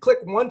they have to click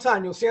one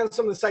time, you'll see on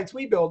some of the sites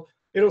we build,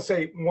 it'll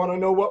say, want to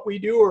know what we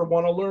do or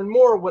want to learn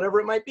more, whatever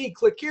it might be.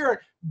 Click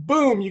here,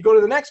 boom, you go to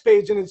the next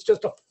page and it's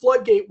just a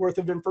floodgate worth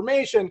of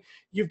information.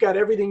 You've got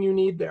everything you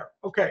need there.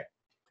 Okay.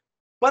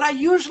 But I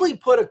usually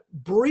put a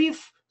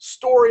brief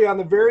story on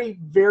the very,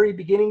 very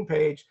beginning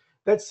page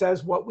that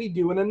says what we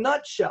do in a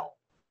nutshell.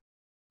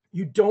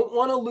 You don't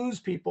want to lose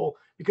people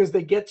because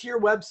they get to your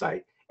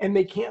website and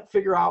they can't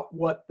figure out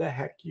what the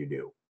heck you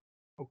do.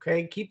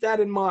 Okay, keep that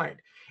in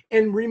mind.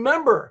 And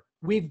remember,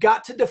 we've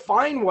got to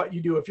define what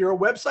you do. If you're a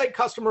website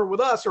customer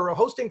with us or a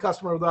hosting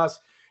customer with us,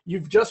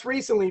 you've just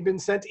recently been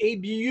sent a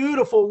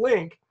beautiful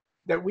link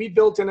that we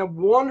built in a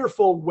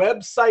wonderful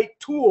website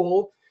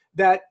tool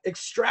that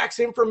extracts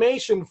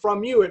information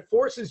from you. It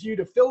forces you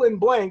to fill in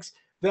blanks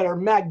that are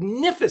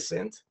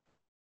magnificent.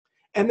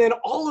 And then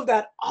all of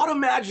that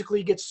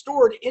automatically gets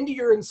stored into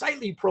your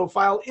Insightly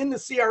profile in the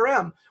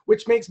CRM,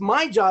 which makes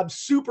my job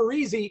super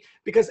easy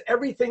because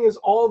everything is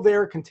all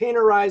there,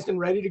 containerized and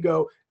ready to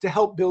go to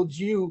help build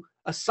you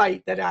a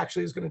site that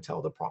actually is going to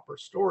tell the proper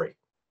story.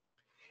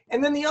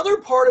 And then the other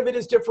part of it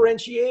is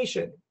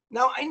differentiation.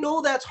 Now, I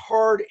know that's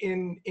hard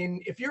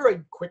if you're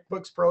a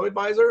QuickBooks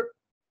ProAdvisor,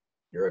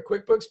 you're a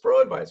QuickBooks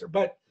ProAdvisor,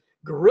 but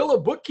Guerrilla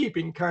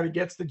Bookkeeping kind of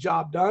gets the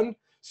job done.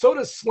 So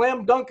does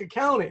Slam Dunk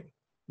Accounting,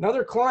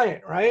 another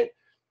client, right?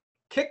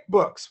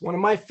 QuickBooks, one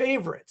of my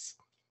favorites.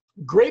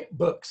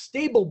 GrapeBooks,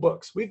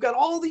 StableBooks. We've got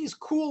all these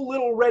cool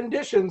little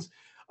renditions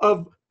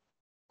of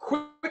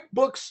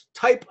QuickBooks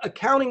type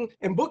accounting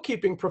and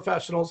bookkeeping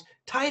professionals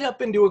tied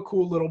up into a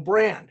cool little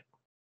brand.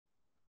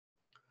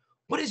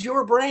 What is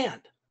your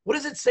brand? What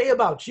does it say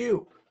about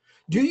you?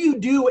 Do you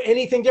do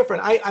anything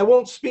different? I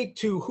won't speak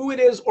to who it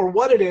is or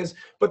what it is,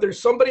 but there's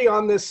somebody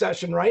on this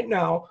session right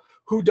now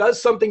who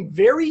does something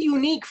very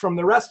unique from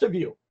the rest of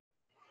you.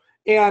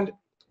 And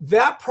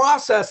that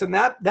process and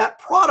that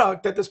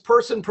product that this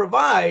person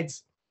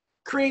provides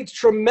creates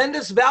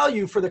tremendous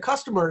value for the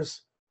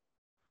customers,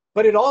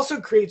 but it also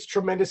creates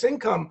tremendous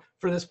income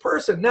for this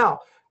person. Now,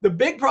 the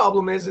big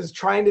problem is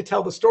trying to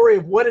tell the story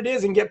of what it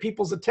is and get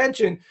people's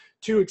attention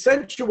to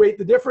accentuate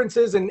the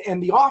differences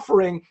and the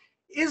offering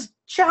is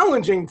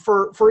challenging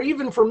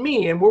even for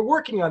me, and we're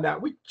working on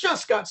that. We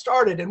just got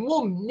started and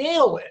we'll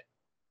nail it.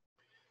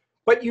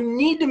 But you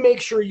need to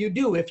make sure you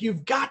do. If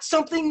you've got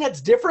something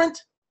that's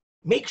different,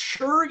 make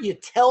sure you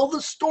tell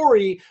the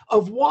story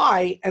of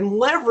why and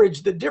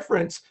leverage the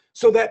difference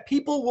so that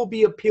people will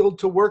be appealed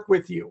to work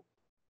with you.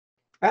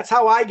 That's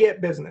how I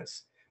get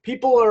business.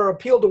 People are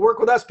appealed to work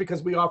with us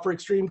because we offer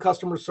extreme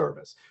customer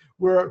service.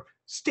 We're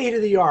state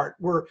of the art.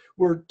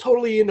 We're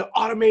totally into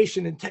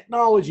automation and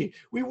technology.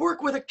 We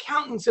work with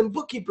accountants and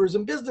bookkeepers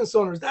and business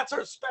owners. That's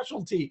our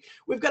specialty.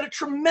 We've got a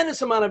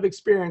tremendous amount of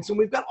experience, and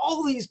we've got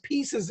all these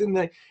pieces in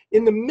the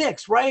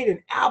mix, right? And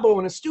Abo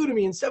and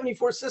Astudemy and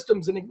 74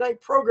 Systems and Ignite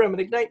Program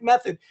and Ignite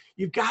Method.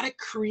 You've got to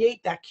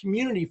create that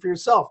community for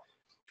yourself.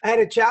 I had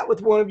a chat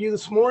with one of you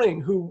this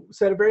morning who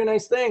said a very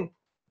nice thing.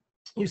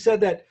 You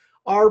said that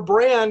our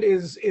brand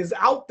is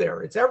out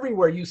there. It's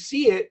everywhere. You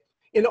see it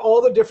in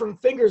all the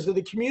different fingers of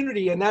the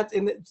community, and that's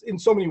in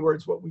so many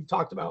words what we've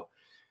talked about.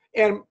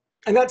 And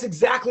that's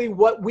exactly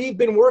what we've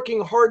been working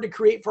hard to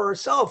create for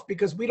ourselves,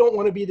 because we don't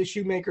want to be the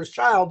shoemaker's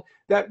child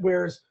that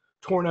wears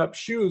torn up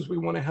shoes. We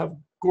want to have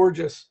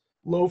gorgeous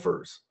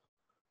loafers.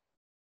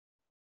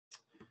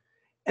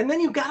 And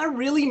then you've got to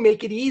really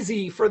make it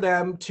easy for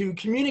them to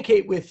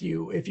communicate with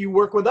you. If you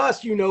work with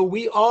us, you know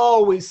we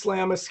always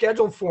slam a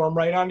schedule form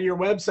right onto your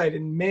website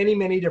in many,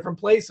 many different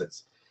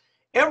places.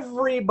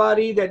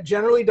 Everybody that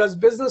generally does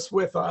business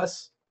with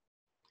us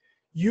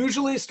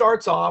usually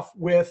starts off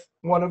with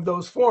one of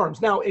those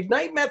forms. Now,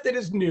 Ignite Method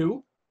is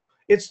new.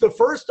 It's the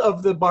first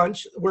of the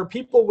bunch where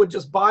people would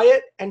just buy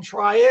it and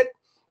try it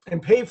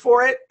and pay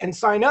for it and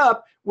sign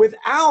up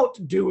without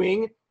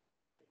doing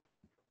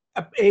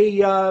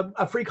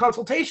a free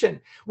consultation,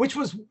 which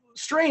was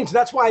strange.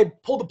 That's why I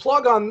pulled the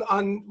plug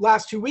on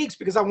last 2 weeks,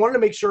 because I wanted to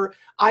make sure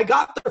I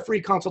got the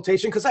free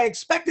consultation, because I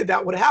expected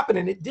that would happen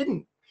and it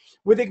didn't.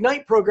 With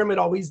Ignite Program, it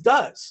always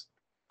does.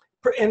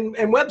 And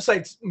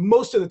websites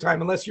most of the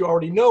time, unless you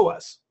already know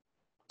us.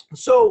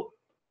 So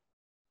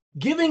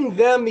giving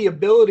them the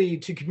ability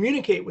to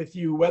communicate with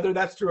you, whether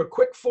that's through a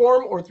quick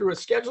form or through a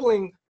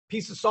scheduling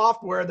piece of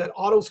software that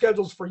auto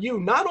schedules for you,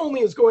 not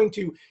only is going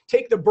to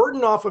take the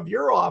burden off of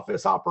your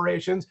office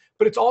operations,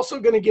 but it's also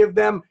going to give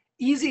them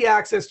easy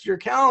access to your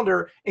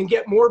calendar and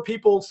get more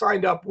people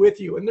signed up with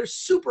you. And they're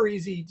super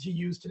easy to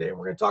use today.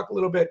 We're going to talk a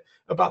little bit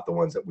about the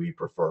ones that we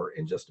prefer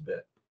in just a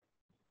bit.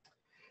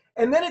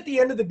 And then at the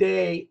end of the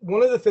day,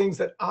 one of the things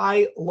that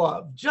I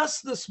love,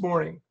 just this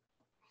morning,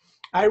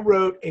 I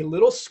wrote a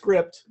little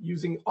script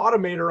using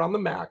Automator on the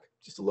Mac,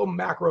 just a little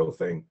macro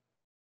thing,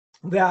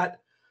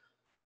 that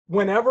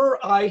whenever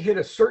I hit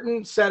a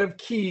certain set of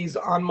keys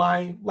on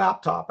my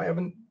laptop, I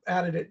haven't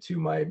added it to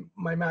my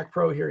Mac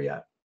Pro here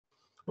yet,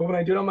 but when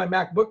I do it on my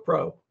MacBook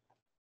Pro,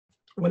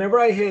 whenever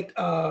I hit,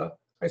 I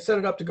set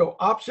it up to go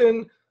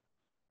Option,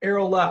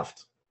 arrow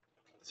left.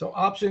 So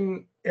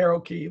Option, arrow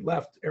key,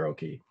 left, arrow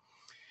key.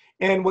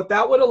 And what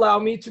that would allow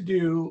me to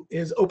do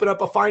is open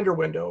up a Finder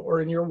window,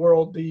 or in your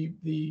world, the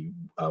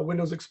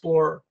Windows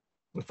Explorer,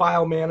 the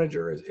file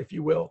manager, if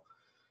you will.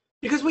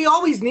 Because we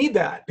always need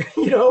that,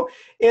 you know?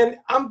 And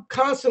I'm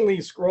constantly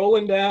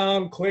scrolling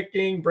down,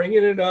 clicking,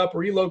 bringing it up,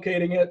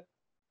 relocating it.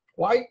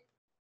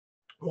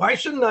 Why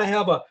shouldn't I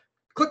have a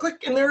click,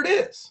 click, and there it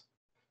is?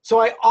 So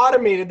I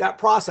automated that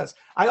process.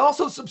 I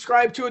also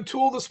subscribed to a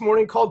tool this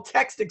morning called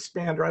Text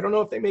Expander. I don't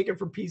know if they make it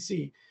for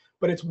PC,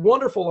 but it's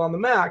wonderful on the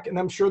Mac, and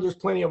I'm sure there's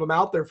plenty of them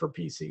out there for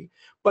PC.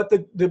 But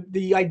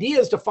the idea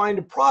is to find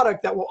a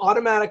product that will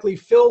automatically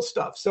fill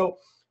stuff. So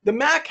the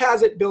Mac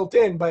has it built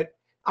in, but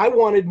I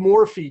wanted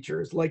more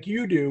features like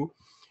you do.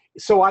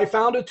 So I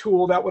found a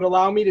tool that would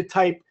allow me to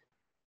type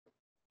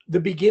the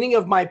beginning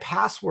of my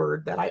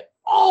password that I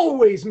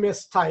always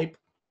mistype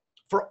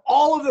for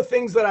all of the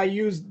things that I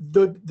use,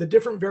 the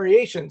different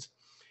variations.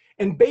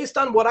 And based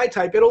on what I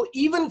type, it'll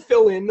even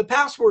fill in the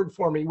password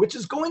for me, which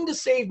is going to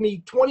save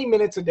me 20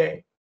 minutes a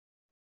day.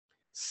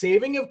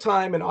 Saving of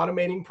time and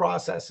automating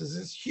processes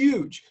is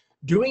huge.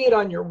 Doing it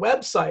on your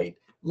website,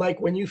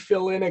 like when you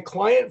fill in a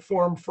client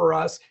form for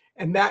us,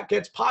 and that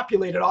gets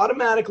populated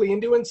automatically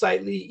into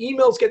Insightly,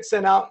 emails get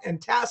sent out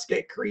and tasks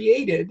get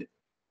created.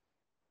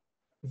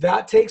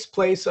 That takes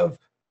place of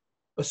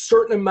a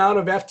certain amount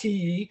of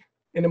FTE,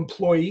 an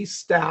employee,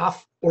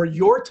 staff, or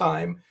your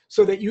time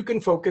so that you can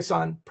focus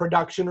on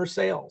production or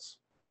sales.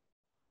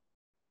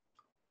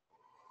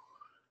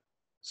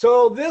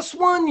 So this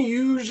one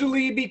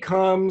usually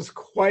becomes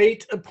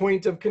quite a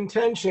point of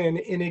contention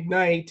in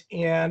Ignite.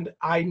 And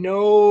I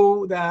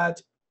know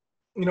that,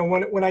 you know,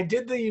 when I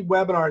did the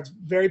webinars,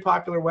 very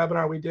popular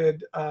webinar we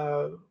did,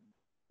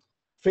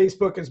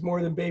 Facebook is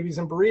more than babies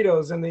and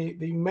burritos. And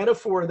the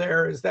metaphor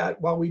there is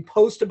that while we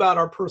post about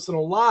our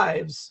personal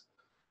lives,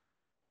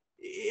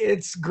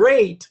 it's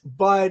great,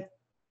 but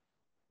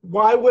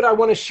why would I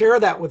want to share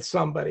that with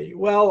somebody?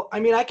 Well,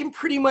 I mean, I can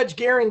pretty much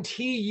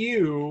guarantee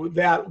you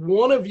that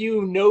one of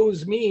you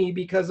knows me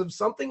because of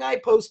something I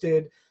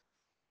posted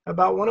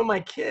about one of my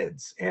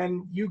kids,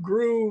 and you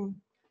grew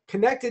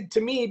connected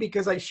to me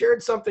because I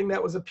shared something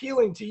that was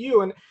appealing to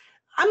you. And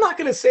I'm not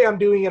going to say I'm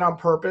doing it on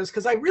purpose,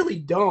 because I really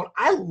don't.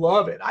 I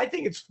love it. I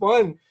think it's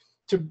fun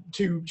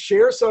to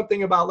share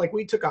something about, like,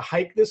 we took a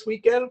hike this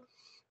weekend,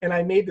 and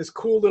I made this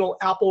cool little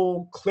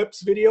Apple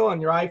Clips video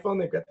on your iPhone.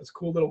 They've got this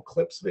cool little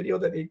Clips video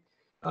that they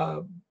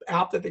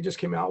app that they just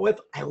came out with.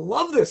 I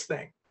love this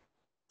thing.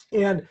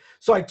 And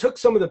so I took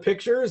some of the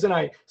pictures and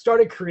I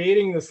started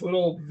creating this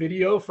little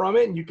video from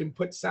it, and you can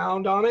put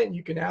sound on it and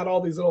you can add all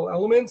these little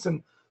elements.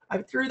 And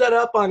I threw that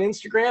up on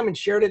Instagram and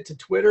shared it to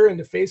Twitter and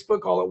to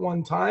Facebook all at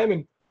one time.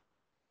 And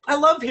I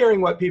love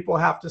hearing what people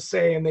have to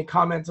say, and they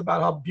comment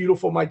about how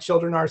beautiful my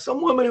children are. Some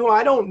woman who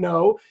I don't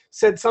know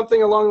said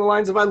something along the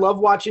lines of, I love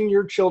watching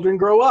your children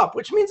grow up,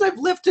 which means I've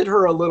lifted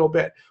her a little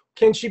bit.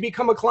 Can she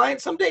become a client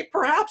someday?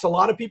 Perhaps. A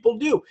lot of people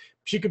do.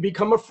 She could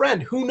become a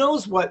friend. Who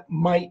knows what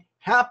might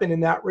happen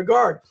in that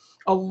regard.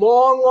 A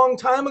long, long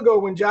time ago,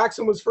 when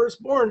Jackson was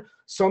first born,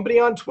 somebody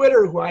on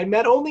Twitter, who I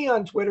met only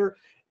on Twitter,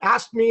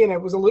 asked me, and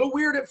it was a little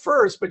weird at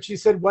first, but she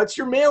said, what's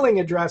your mailing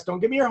address? Don't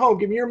give me your home,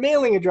 give me your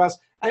mailing address.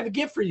 I have a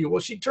gift for you.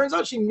 Well, turns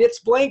out she knits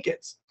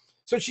blankets.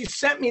 So she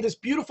sent me this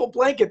beautiful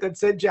blanket that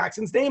said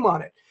Jackson's name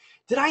on it.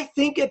 Did I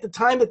think at the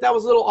time that that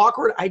was a little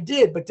awkward? I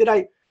did, but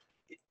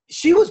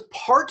she was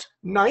part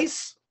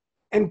nice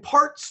and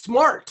part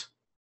smart,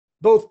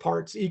 both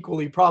parts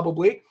equally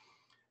probably.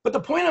 But the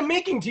point I'm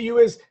making to you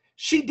is,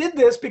 she did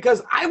this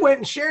because I went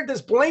and shared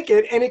this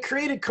blanket and it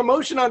created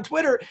commotion on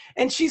Twitter,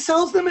 and she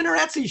sells them in her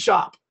Etsy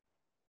shop.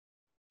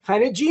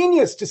 Kind of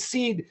genius to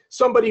see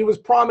somebody who was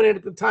prominent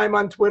at the time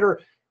on Twitter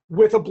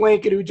with a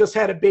blanket who just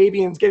had a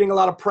baby and is getting a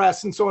lot of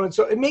press and so on and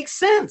so. It makes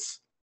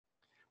sense.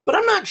 But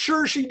I'm not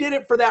sure she did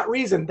it for that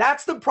reason.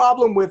 That's the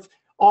problem with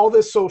all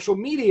this social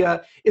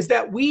media, is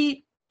that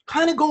we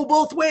kind of go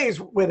both ways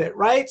with it,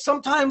 right?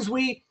 Sometimes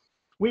we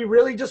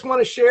really just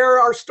want to share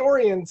our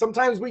story, and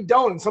sometimes we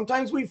don't, and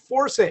sometimes we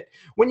force it.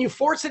 When you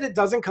force it, it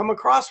doesn't come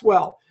across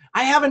well.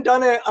 I haven't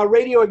done a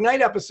Radio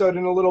Ignite episode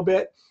in a little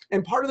bit,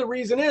 and part of the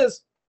reason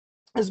is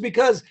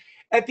because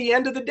at the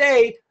end of the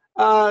day,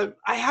 I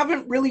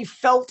haven't really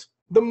felt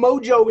the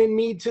mojo in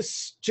me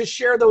to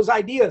share those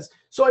ideas.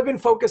 So I've been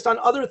focused on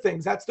other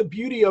things. That's the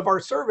beauty of our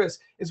service,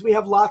 is we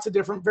have lots of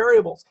different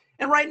variables.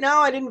 And right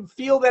now, I didn't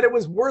feel that it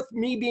was worth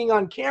me being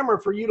on camera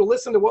for you to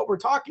listen to what we're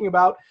talking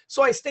about.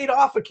 So I stayed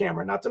off of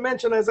camera. Not to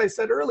mention, as I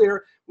said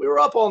earlier, we were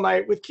up all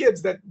night with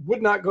kids that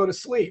would not go to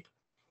sleep.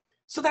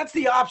 So that's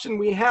the option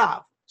we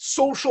have.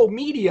 Social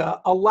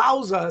media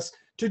allows us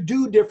to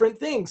do different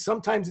things.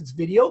 Sometimes it's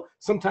video,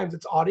 sometimes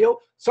it's audio,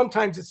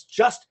 sometimes it's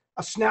just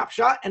a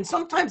snapshot, and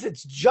sometimes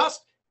it's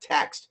just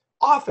text.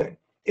 Often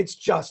it's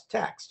just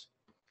text.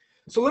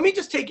 So let me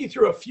just take you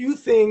through a few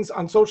things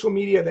on social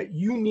media that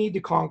you need to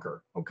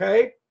conquer,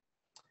 okay?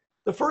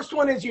 The first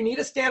one is you need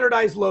a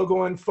standardized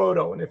logo and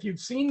photo. And if you've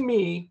seen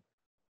me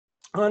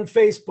on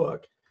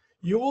Facebook,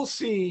 you will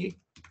see,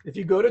 if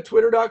you go to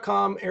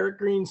twitter.com, Eric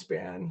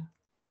Greenspan,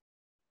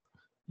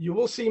 you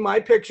will see my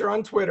picture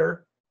on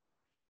Twitter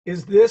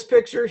is this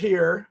picture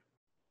here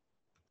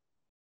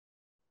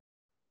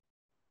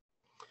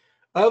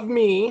of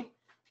me.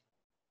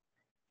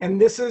 And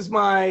this is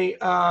my,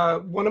 I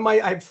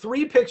have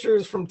 3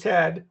 pictures from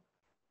TED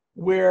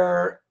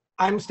where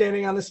I'm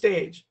standing on the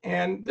stage,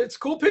 and it's a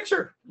cool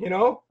picture, you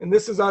know? And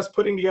this is us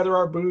putting together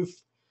our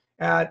booth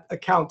at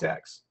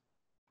Accountex.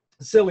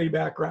 Silly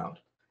background.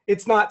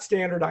 It's not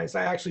standardized.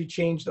 I actually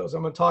changed those.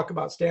 I'm gonna talk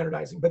about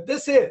standardizing, but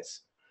this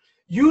is,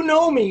 you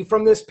know me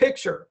from this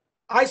picture.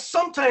 I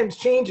sometimes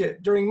change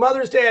it. During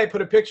Mother's Day, I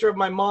put a picture of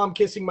my mom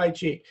kissing my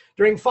cheek.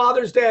 During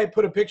Father's Day, I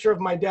put a picture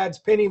of my dad's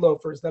penny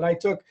loafers that I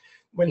took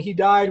when he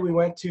died. We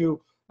went to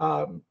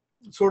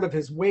sort of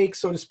his wake,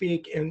 so to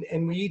speak,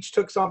 and we each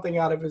took something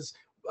out of his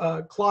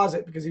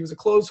closet because he was a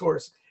clothes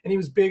horse and he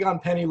was big on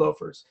penny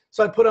loafers.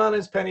 So I put on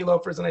his penny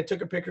loafers and I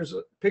took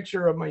a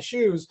picture of my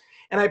shoes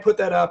and I put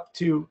that up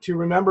to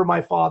remember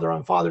my father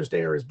on Father's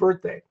Day or his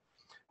birthday.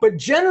 But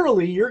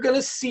generally, you're going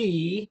to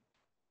see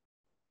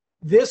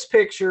this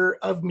picture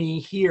of me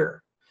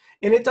here.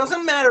 And it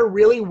doesn't matter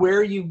really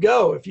where you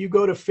go. If you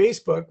go to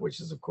Facebook,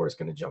 which is of course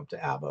going to jump to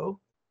Abo,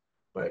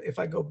 but if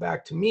I go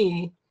back to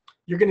me,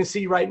 you're going to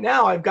see right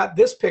now I've got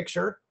this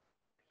picture,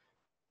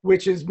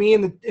 which is me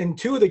and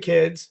two of the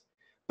kids,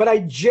 but I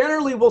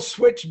generally will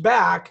switch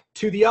back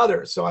to the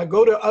others. So I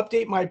go to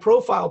update my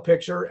profile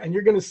picture, and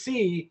you're going to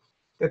see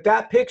that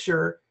that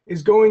picture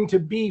is going to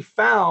be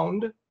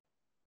found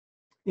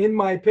in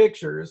my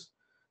pictures.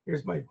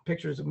 Here's my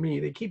pictures of me.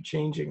 They keep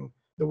changing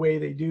the way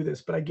they do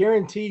this, but I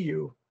guarantee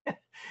you,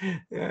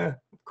 yeah,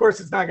 of course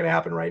it's not going to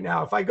happen right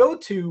now. If I go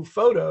to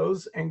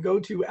photos and go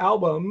to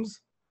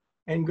albums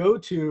and go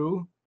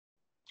to,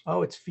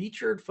 oh, it's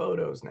featured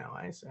photos now.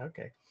 I see.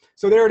 Okay.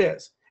 So there it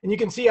is. And you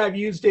can see I've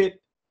used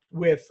it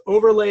with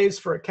overlays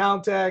for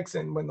account X,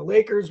 and when the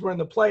Lakers were in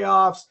the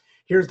playoffs,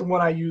 here's the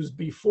one I used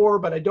before,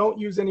 but I don't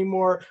use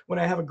anymore. When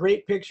I have a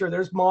great picture,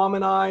 there's mom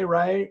and I,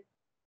 right?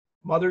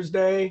 Mother's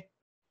Day.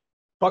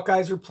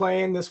 Buckeyes are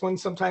playing. This one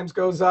sometimes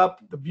goes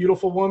up. The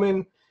beautiful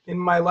woman in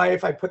my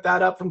life, I put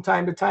that up from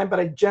time to time, but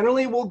I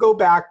generally will go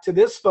back to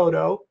this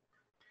photo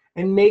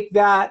and make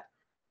that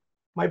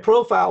my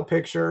profile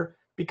picture,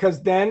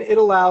 because then it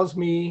allows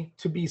me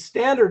to be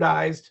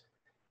standardized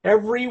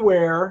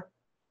everywhere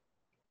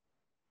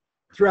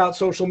throughout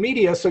social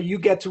media. So you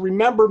get to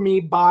remember me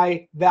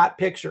by that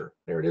picture.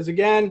 There it is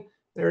again.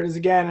 There it is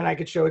again. And I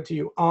could show it to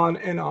you on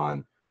and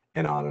on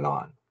and on and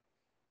on.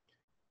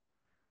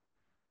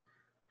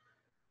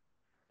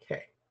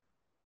 Okay.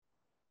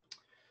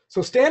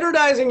 So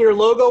standardizing your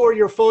logo or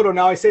your photo.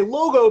 Now I say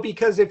logo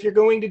because if you're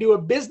going to do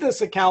a business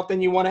account, then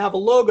you want to have a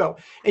logo.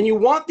 And you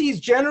want these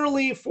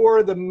generally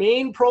for the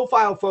main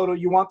profile photo,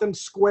 you want them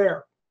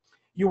square.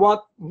 You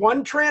want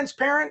one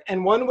transparent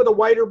and one with a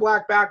white or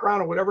black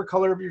background or whatever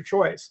color of your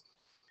choice.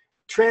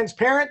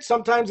 Transparent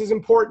sometimes is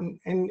important,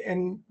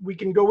 and we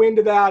can go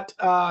into that.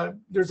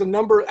 There's a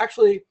number,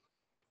 actually,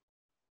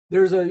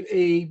 there's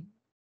a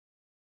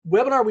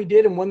webinar we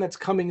did and one that's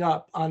coming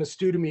up on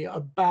Astudemy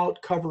about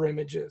cover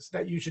images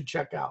that you should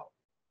check out.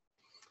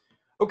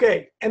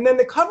 Okay, and then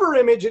the cover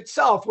image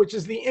itself, which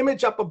is the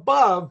image up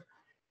above,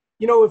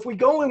 you know, if we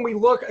go and we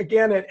look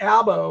again at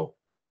Abo,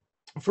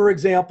 for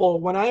example,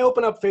 when I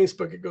open up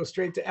Facebook, it goes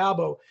straight to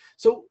Abo.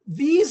 So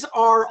these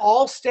are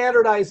all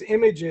standardized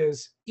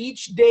images.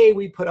 Each day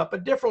we put up a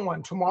different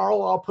one.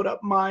 Tomorrow I'll put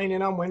up mine,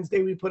 and on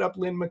Wednesday we put up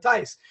Lynn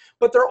Matthijs.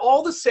 But they're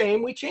all the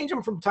same. We change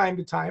them from time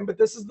to time, but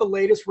this is the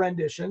latest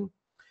rendition.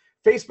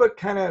 Facebook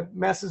kind of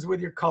messes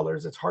with your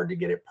colors. It's hard to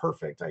get it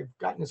perfect. I've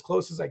gotten as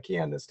close as I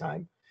can this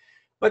time.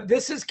 But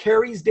this is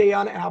Carrie's day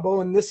on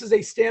Abo, and this is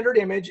a standard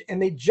image,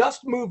 and they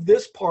just moved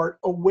this part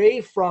away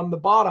from the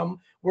bottom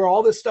where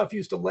all this stuff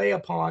used to lay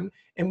upon,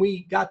 and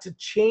we got to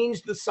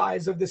change the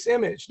size of this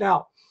image.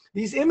 Now,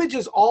 these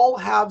images all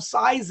have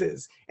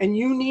sizes, and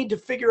you need to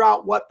figure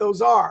out what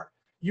those are.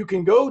 You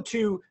can go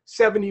to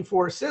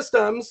 74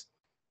 Systems,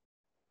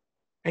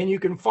 and you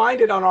can find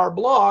it on our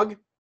blog,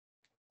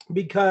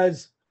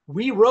 because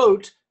we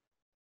wrote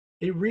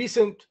a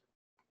recent,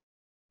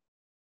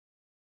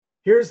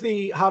 here's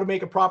the how to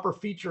make a proper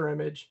feature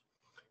image,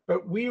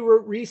 but we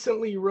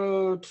recently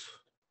wrote,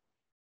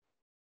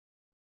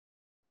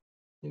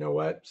 you know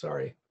what,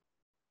 sorry,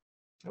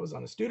 that was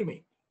on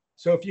Astudemy.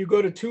 So if you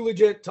go to Too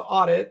Legit to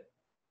Audit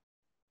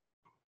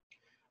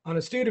on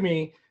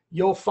Astudemy,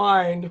 you'll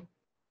find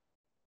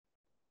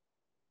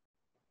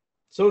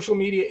social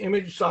media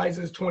image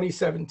sizes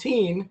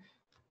 2017.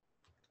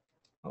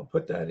 I'll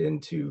put that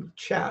into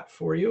chat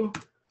for you.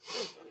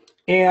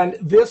 And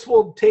this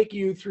will take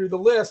you through the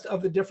list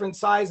of the different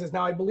sizes.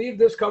 Now, I believe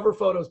this cover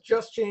photo's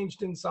just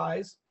changed in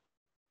size.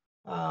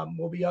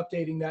 We'll be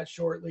updating that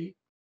shortly.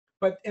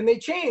 And they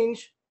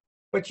change,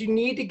 but you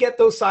need to get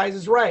those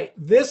sizes right.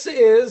 This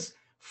is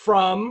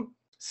from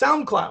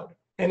SoundCloud,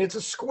 and it's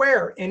a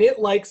square, and it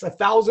likes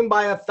 1,000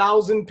 by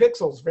 1,000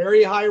 pixels,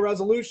 very high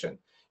resolution.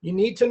 You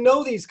need to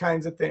know these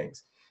kinds of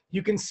things.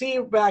 You can see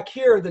back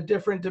here the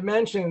different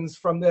dimensions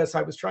from this.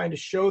 I was trying to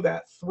show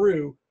that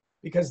through,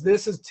 because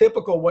this is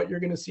typical what you're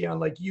going to see on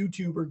like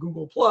YouTube or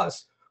Google+.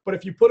 But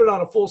if you put it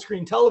on a full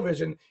screen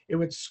television, it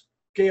would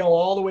scale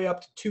all the way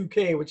up to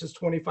 2K, which is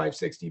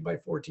 2560 by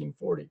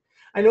 1440.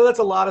 I know that's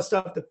a lot of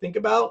stuff to think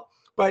about,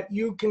 but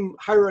you can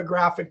hire a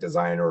graphic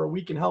designer or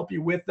we can help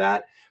you with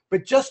that.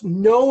 But just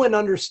know and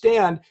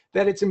understand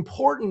that it's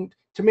important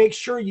to make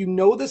sure you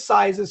know the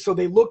sizes so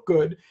they look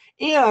good,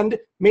 and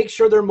make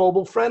sure they're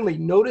mobile friendly.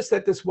 Notice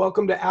that this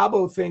Welcome to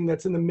Abo thing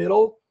that's in the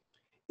middle,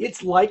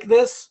 it's like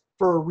this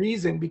for a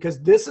reason,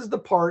 because this is the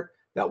part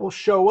that will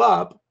show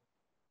up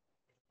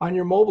on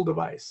your mobile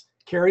device.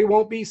 Carrie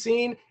won't be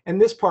seen,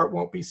 and this part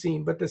won't be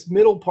seen, but this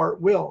middle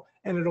part will,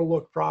 and it'll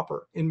look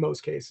proper in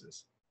most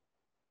cases.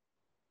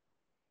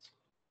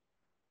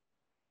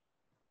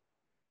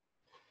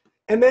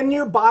 And then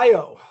your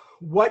bio.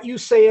 what you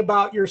say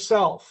about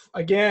yourself.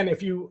 Again,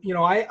 if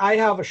I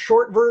have a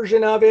short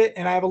version of it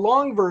and I have a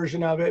long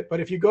version of it, but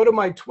if you go to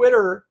my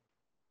Twitter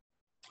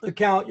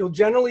account, you'll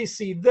generally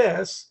see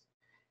this: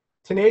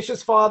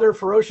 tenacious father,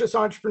 ferocious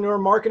entrepreneur,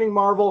 marketing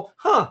marvel.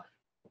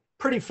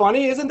 Pretty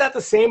funny. Isn't that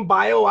the same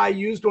bio I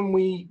used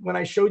when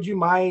I showed you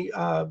my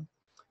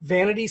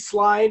vanity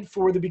slide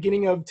for the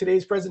beginning of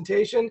today's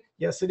presentation?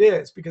 Yes, it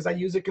is, because I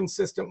use a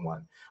consistent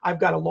one. I've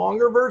got a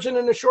longer version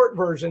and a short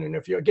version. And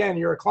if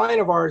you're a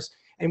client of ours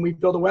and we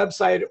build a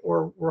website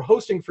or we're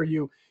hosting for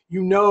you,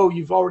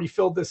 you've already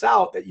filled this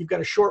out, that you've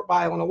got a short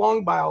bio and a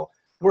long bio.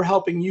 We're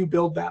helping you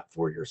build that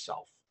for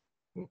yourself.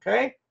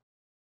 Okay.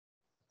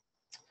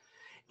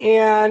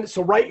 And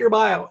so write your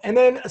bio, and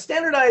then a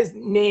standardized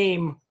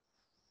name.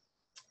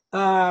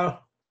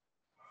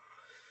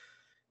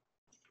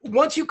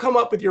 Once you come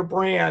up with your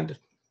brand,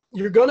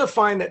 you're going to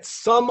find that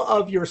some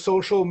of your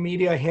social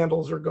media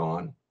handles are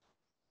gone.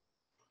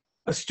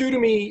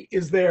 Astudemy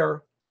is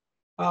there.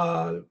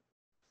 When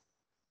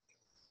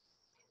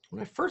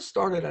I first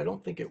started, I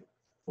don't think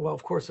well,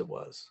 of course it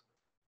was.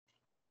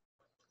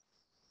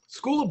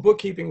 School of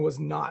Bookkeeping was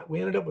not. We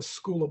ended up with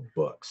School of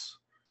Books.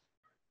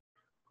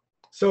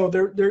 So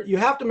you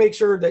have to make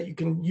sure that you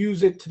can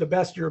use it to the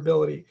best of your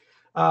ability.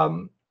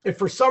 If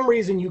for some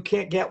reason you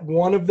can't get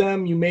one of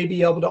them, you may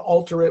be able to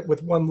alter it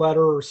with one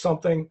letter or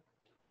something.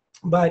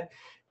 But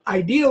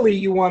ideally,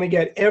 you want to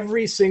get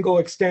every single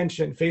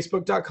extension: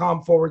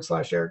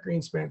 facebook.com/Eric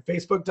Greenspan,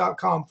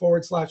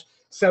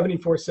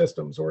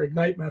 facebook.com/74systems, or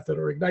Ignite Method,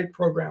 or Ignite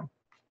Program.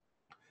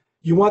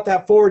 You want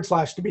that /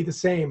 to be the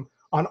same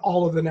on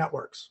all of the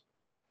networks.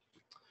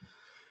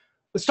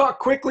 Let's talk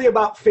quickly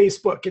about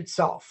Facebook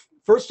itself.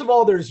 First of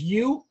all, there's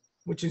you,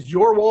 which is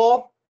your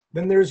wall.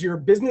 Then there's your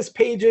business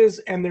pages,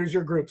 and there's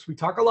your groups. We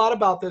talk a lot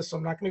about this, so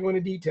I'm not going to go into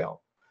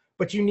detail,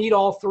 but you need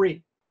all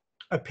three.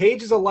 A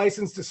page is a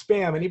license to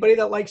spam. Anybody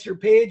that likes your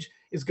page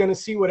is going to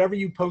see whatever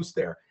you post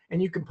there,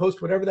 and you can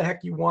post whatever the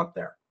heck you want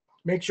there.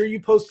 Make sure you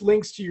post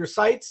links to your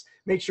sites.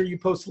 Make sure you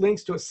post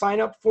links to a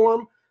sign-up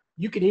form.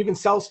 You can even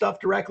sell stuff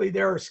directly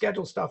there or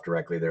schedule stuff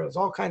directly there. There's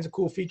all kinds of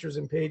cool features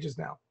in pages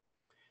now.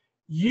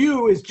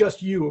 You is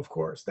just you, of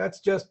course. That's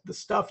just the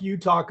stuff you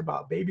talk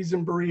about, babies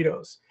and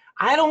burritos.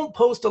 I don't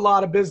post a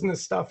lot of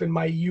business stuff in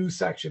my you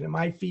section, in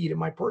my feed, in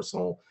my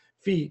personal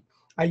feed.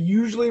 I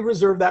usually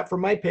reserve that for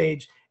my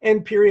page,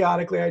 and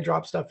periodically I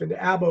drop stuff into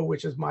Abo,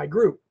 which is my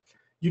group.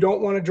 You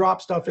don't want to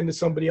drop stuff into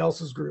somebody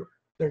else's group.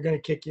 They're going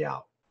to kick you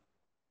out.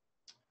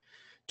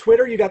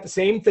 Twitter, you got the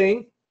same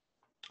thing.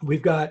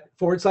 We've got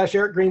 /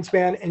 Eric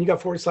Greenspan, and you got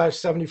 /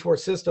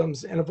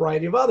 74systems, and a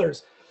variety of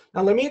others.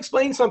 Now, let me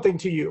explain something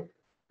to you.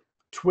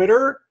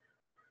 Twitter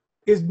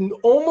is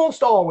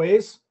almost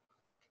always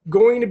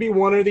going to be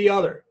one or the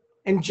other,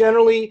 and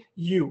generally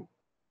you.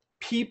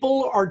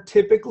 People are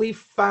typically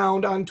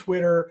found on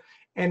Twitter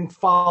and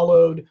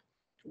followed,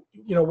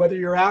 whether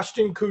you're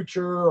Ashton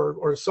Kutcher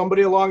or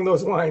somebody along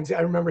those lines.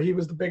 I remember he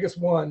was the biggest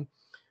one.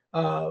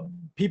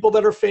 People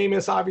that are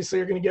famous obviously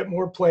are going to get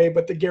more play,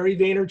 but the Gary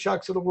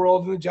Vaynerchuks of the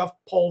world and the Jeff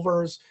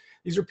Pulvers,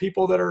 these are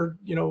people that are,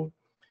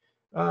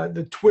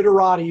 the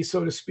Twitterati,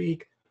 so to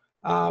speak.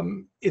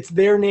 It's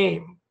their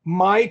name.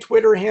 My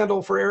Twitter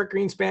handle for Eric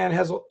Greenspan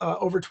has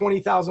over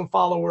 20,000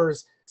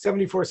 followers.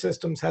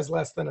 74systems has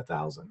less than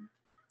 1,000.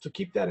 So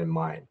keep that in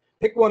mind.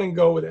 Pick one and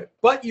go with it,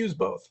 but use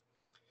both.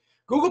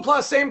 Google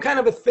Plus, same kind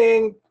of a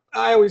thing.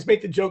 I always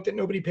make the joke that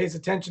nobody pays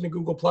attention to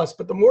Google Plus,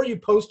 but the more you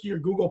post to your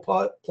Google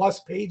Plus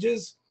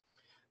pages,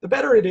 the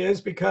better it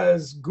is,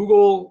 because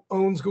Google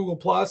owns Google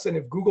Plus, and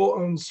if Google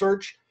owns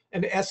search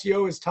and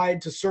SEO is tied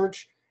to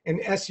search,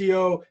 and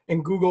SEO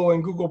and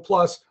Google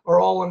Plus are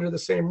all under the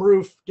same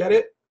roof, get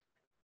it?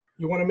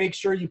 You want to make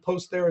sure you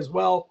post there as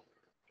well.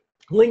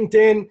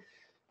 LinkedIn,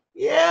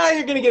 yeah,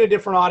 you're going to get a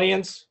different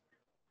audience.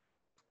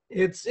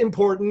 It's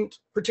important,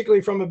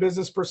 particularly from a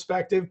business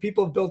perspective.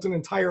 People have built an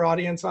entire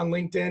audience on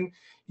LinkedIn.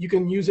 You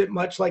can use it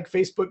much like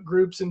Facebook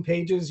groups and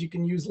pages. You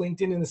can use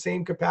LinkedIn in the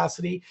same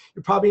capacity.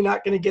 You're probably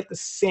not going to get the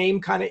same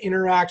kind of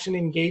interaction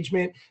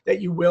engagement that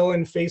you will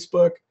in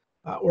Facebook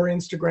or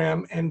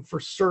Instagram, and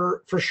for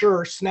sure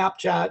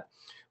Snapchat.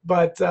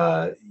 But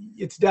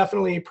it's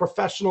definitely a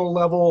professional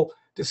level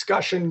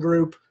discussion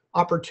group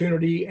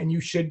opportunity, and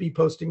you should be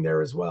posting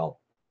there as well.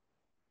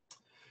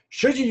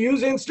 Should you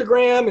use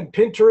Instagram and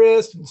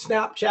Pinterest and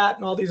Snapchat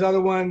and all these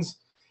other ones?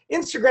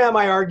 Instagram,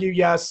 I argue,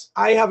 yes.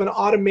 I have an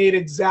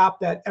automated zap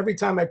that every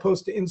time I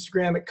post to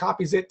Instagram, it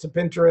copies it to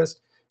Pinterest,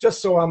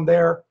 just so I'm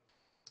there.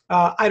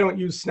 I don't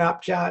use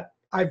Snapchat.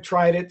 I've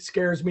tried it. It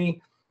scares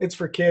me. It's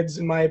for kids,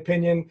 in my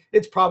opinion.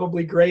 It's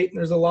probably great, and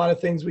there's a lot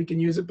of things we can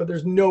use it, but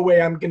there's no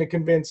way I'm going to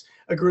convince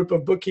a group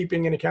of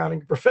bookkeeping and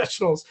accounting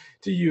professionals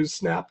to use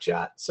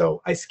Snapchat.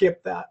 So I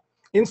skip that.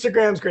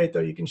 Instagram's great, though.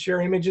 You can share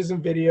images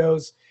and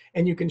videos,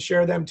 and you can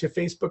share them to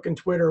Facebook and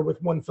Twitter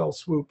with one fell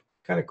swoop.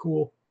 Kind of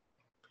cool.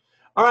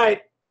 All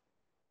right.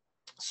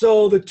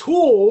 So the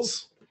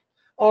tools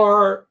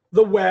are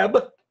the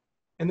web,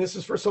 and this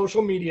is for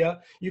social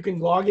media. You can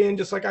log in,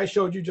 just like I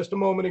showed you just a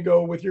moment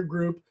ago, with your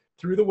group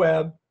through the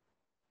web.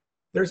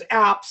 There's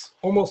apps.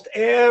 Almost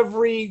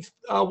every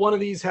one of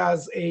these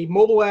has a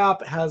mobile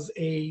app, has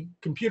a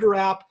computer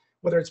app,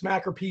 whether it's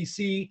Mac or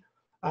PC.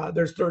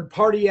 There's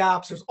third-party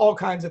apps. There's all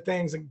kinds of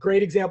things. A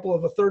great example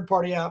of a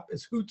third-party app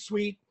is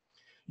Hootsuite.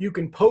 You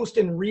can post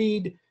and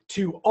read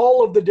to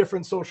all of the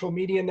different social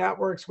media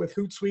networks with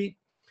Hootsuite.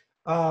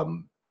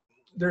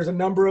 There's a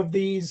number of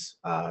these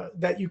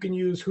that you can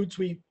use.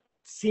 Hootsuite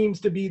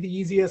seems to be the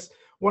easiest.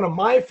 One of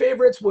my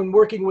favorites when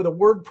working with a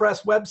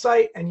WordPress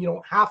website, and you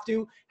don't have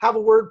to have a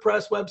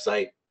WordPress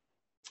website,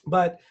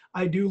 but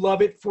I do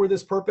love it for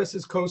this purpose,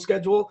 is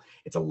CoSchedule.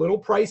 It's a little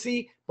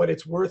pricey, but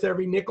it's worth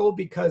every nickel,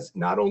 because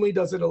not only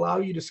does it allow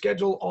you to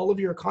schedule all of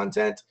your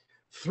content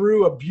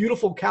through a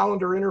beautiful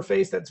calendar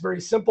interface that's very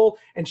simple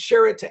and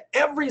share it to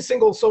every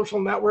single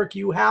social network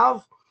you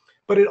have,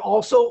 but it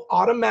also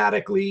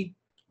automatically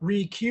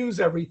re-queues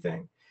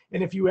everything.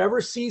 And if you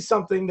ever see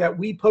something that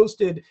we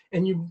posted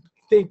and you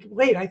think,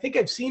 wait, I think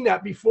I've seen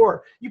that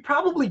before, you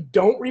probably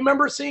don't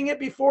remember seeing it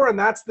before. And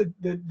that's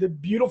the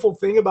beautiful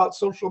thing about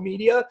social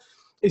media,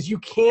 is you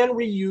can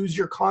reuse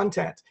your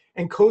content,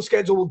 and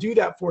CoSchedule will do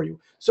that for you.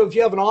 So if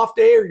you have an off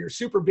day, or you're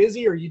super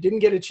busy, or you didn't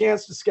get a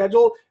chance to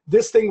schedule,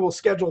 this thing will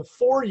schedule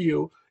for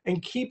you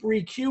and keep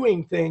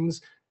re-queuing things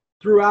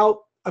throughout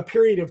a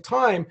period of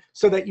time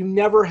so that you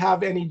never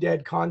have any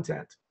dead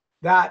content.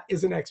 That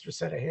is an extra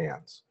set of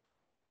hands.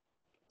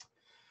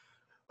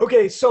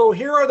 Okay, so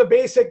here are the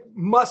basic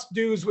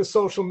must-dos with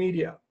social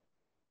media.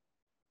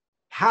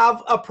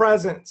 Have a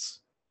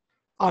presence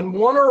on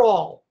one or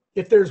all.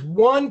 If there's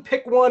one,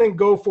 pick one and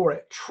go for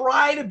it.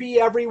 Try to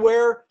be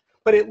everywhere,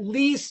 but at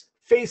least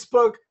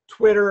Facebook,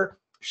 Twitter,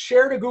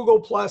 share to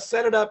Google+,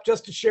 set it up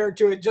just to share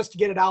to it, just to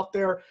get it out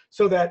there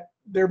so that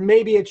there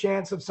may be a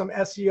chance of some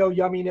SEO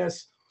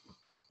yumminess.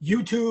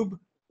 YouTube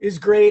is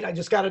great. I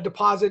just got a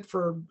deposit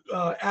for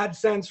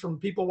AdSense from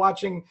people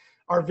watching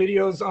our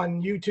videos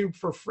on YouTube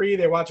for free.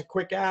 They watch a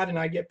quick ad and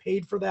I get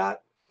paid for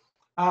that.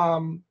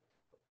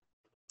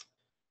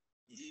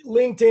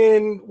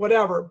 LinkedIn,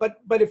 whatever.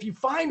 But if you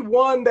find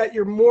one that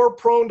you're more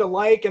prone to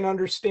like and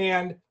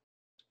understand,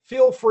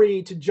 feel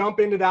free to jump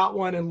into that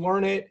one and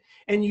learn it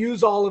and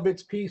use all of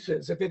its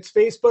pieces. If it's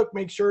Facebook,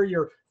 make sure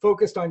you're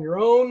focused on your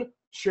own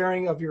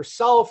sharing of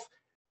yourself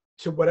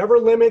to whatever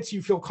limits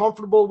you feel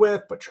comfortable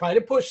with, but try to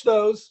push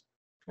those.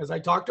 As I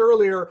talked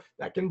earlier,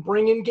 that can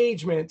bring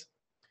engagement.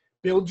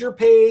 Build your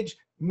page,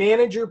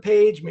 manage your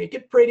page, make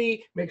it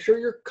pretty, make sure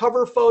your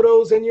cover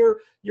photos and your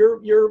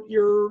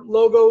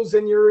logos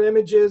and your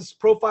images,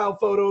 profile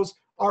photos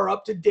are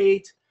up to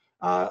date.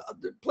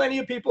 Plenty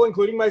of people,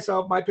 including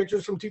myself, my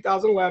pictures from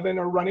 2011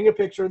 are running a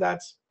picture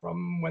that's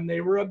from when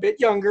they were a bit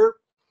younger.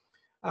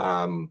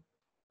 I've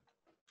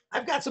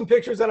got some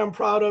pictures that I'm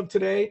proud of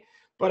today,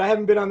 but I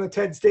haven't been on the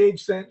TED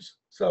stage since.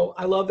 So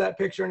I love that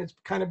picture and it's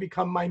kind of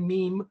become my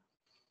meme.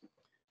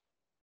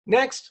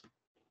 Next.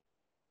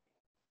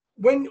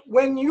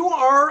 When you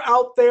are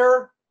out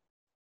there,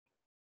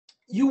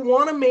 you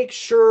want to make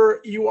sure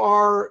you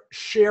are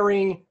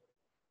sharing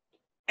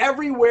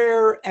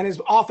everywhere and as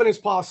often as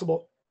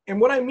possible. And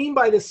what I mean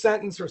by this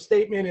sentence or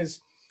statement is,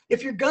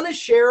 if you're going to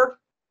share,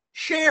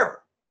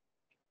 share.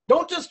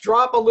 Don't just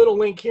drop a little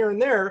link here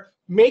and there.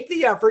 Make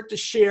the effort to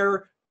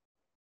share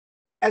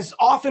as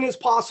often as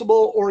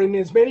possible or in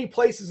as many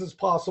places as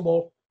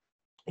possible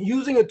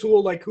using a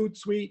tool like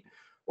Hootsuite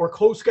or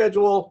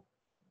CoSchedule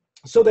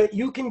so that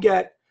you can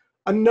get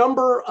a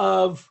number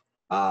of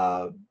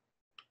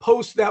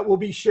posts that will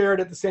be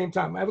shared at the same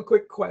time. I have a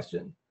quick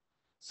question.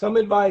 Some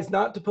advise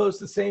not to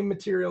post the same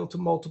material to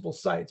multiple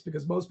sites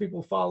because most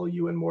people follow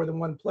you in more than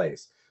one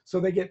place, so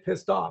they get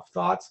pissed off.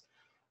 Thoughts?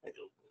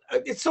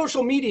 It's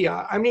social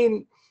media. I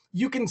mean,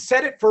 you can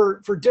set it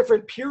for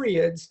different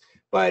periods,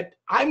 but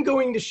I'm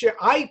going to share.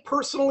 I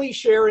personally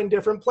share in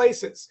different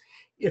places.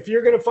 If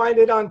you're going to find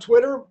it on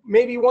Twitter,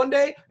 maybe one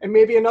day, and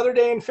maybe another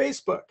day in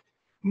Facebook.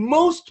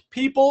 Most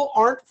people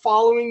aren't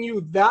following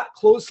you that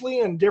closely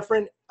in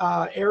different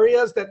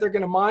areas that they're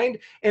going to mind.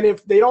 And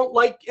if they don't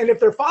like, and if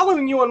they're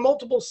following you on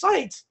multiple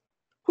sites,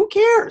 who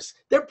cares?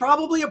 They're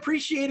probably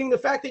appreciating the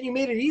fact that you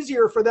made it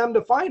easier for them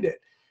to find it.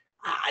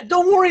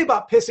 Don't worry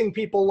about pissing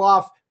people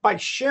off by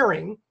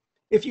sharing.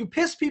 If you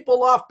piss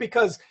people off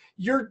because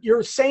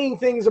you're saying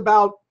things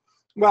about,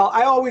 well,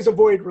 I always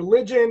avoid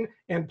religion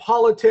and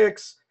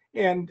politics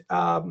and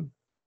I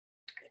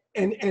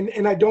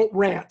don't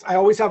rant. I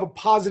always have a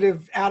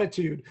positive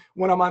attitude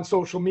when I'm on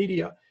social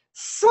media.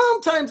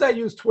 Sometimes I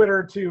use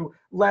Twitter to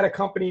let a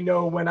company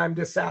know when I'm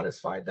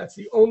dissatisfied. That's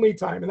the only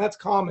time, and that's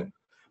common.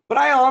 But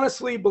I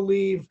honestly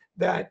believe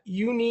that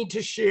you need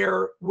to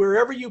share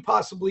wherever you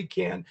possibly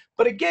can.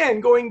 But again,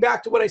 going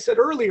back to what I said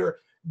earlier,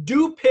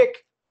 do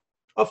pick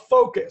a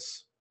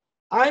focus.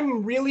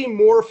 I'm really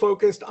more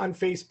focused on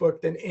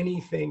Facebook than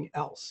anything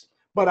else.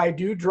 But I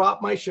do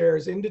drop my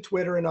shares into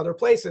Twitter and other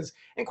places.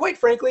 And quite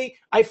frankly,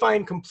 I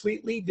find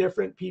completely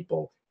different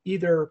people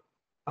either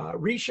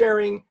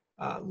resharing,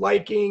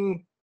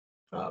 liking,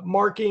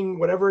 marking,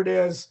 whatever it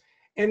is.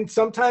 And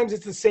sometimes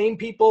it's the same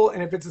people.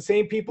 And if it's the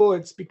same people,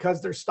 it's because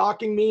they're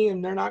stalking me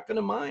and they're not going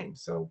to mind.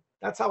 So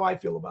that's how I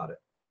feel about it.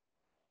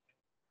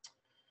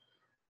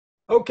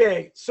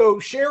 Okay, so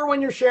share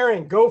when you're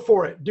sharing. Go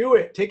for it. Do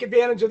it. Take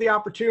advantage of the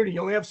opportunity.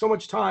 You only have so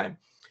much time.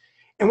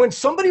 And when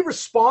somebody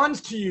responds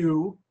to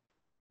you,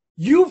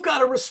 you've got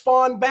to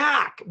respond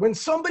back. When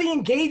somebody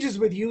engages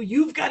with you,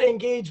 you've got to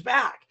engage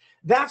back.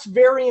 That's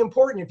very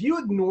important. If you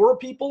ignore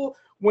people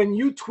when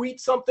you tweet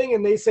something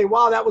and they say,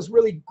 wow, that was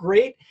really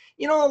great.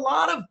 You know, a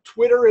lot of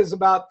Twitter is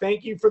about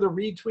thank you for the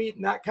retweet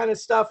and that kind of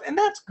stuff. And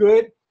that's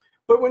good.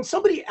 But when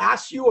somebody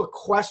asks you a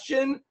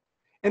question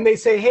and they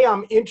say, hey,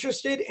 I'm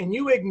interested, and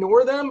you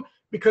ignore them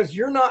because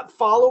you're not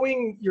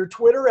following your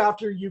Twitter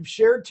after you've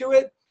shared to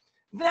it,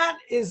 that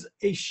is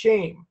a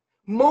shame.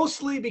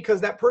 Mostly because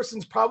that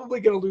person's probably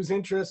going to lose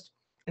interest.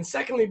 And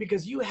secondly,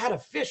 because you had a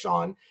fish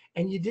on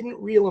and you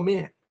didn't reel them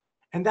in.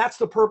 And that's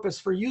the purpose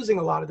for using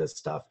a lot of this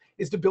stuff,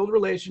 is to build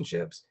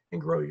relationships and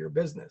grow your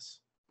business.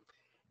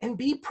 And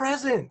be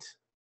present.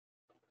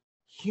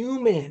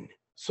 Human.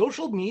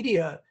 Social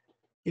media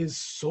is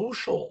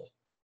social.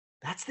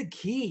 That's the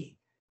key.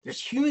 There's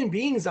human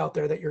beings out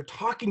there that you're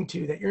talking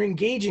to, that you're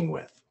engaging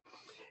with.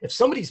 If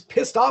somebody's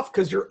pissed off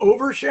because you're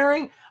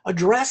oversharing,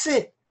 address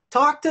it.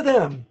 Talk to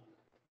them.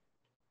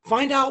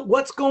 Find out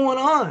what's going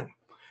on.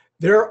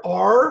 There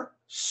are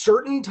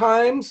certain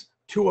times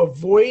to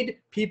avoid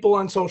people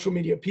on social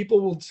media.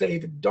 People will say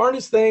the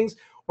darndest things,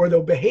 or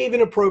they'll behave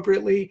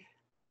inappropriately.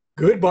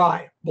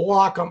 Goodbye.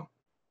 Block them.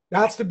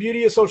 That's the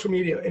beauty of social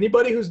media.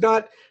 Anybody who's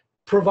not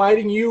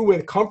providing you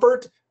with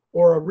comfort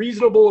or a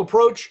reasonable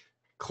approach,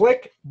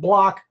 click,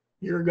 block,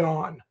 you're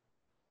gone.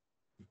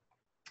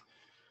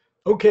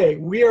 Okay,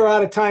 we are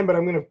out of time, but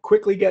I'm going to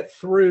quickly get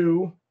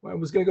through. I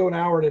was going to go an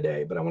hour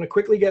today, but I want to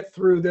quickly get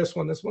through this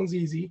one. This one's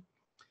easy.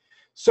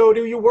 So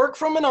do you work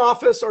from an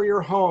office or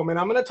your home? And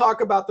I'm going to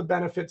talk about the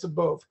benefits of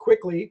both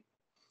quickly.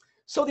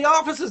 So the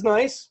office is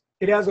nice.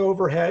 It has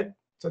overhead,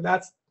 so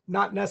that's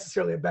not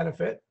necessarily a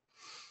benefit.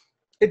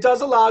 It does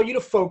allow you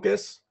to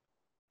focus,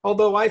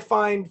 although I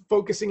find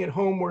focusing at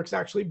home works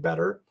actually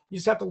better. You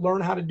just have to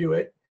learn how to do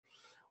it.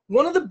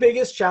 One of the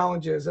biggest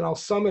challenges, and I'll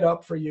sum it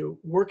up for you,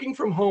 working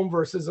from home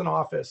versus an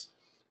office,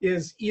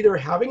 is either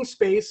having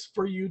space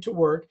for you to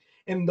work.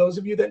 And those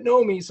of you that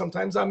know me,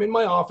 sometimes I'm in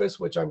my office,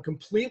 which I'm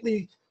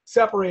completely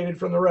separated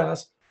from the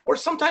rest, or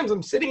sometimes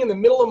I'm sitting in the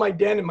middle of my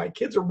den and my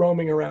kids are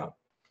roaming around.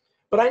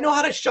 But I know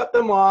how to shut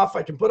them off.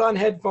 I can put on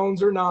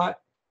headphones or not.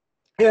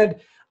 And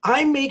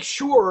I make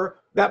sure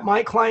that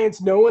my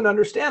clients know and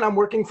understand I'm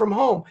working from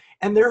home,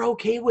 and they're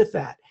okay with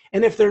that.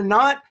 And if they're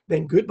not,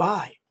 then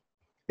goodbye.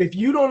 If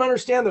you don't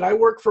understand that I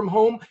work from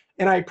home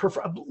and I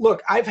prefer,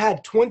 look, I've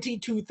had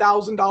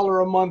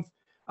 $22,000 a month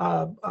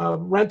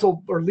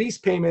rental or lease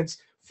payments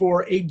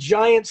for a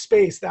giant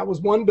space. That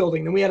was one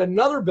building. Then we had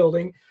another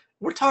building.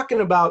 We're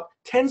talking about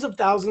tens of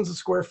thousands of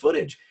square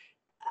footage.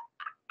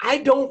 I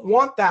don't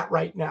want that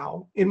right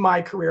now in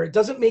my career. It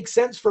doesn't make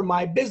sense for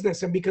my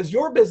business. And because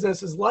your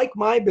business is like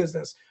my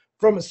business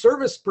from a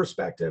service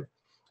perspective,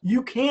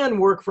 you can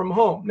work from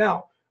home.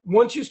 Now,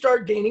 once you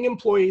start gaining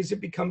employees, it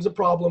becomes a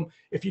problem.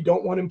 If you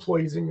don't want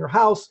employees in your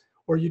house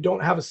or you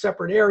don't have a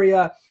separate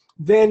area,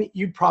 then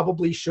you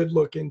probably should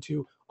look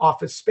into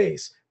office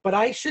space. But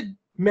I should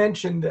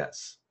mention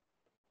this.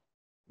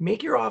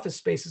 Make your office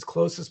space as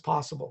close as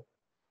possible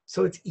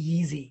so it's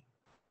easy.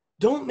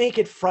 Don't make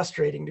it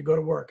frustrating to go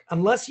to work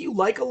unless you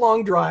like a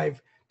long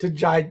drive to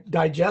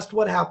digest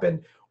what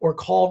happened or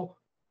call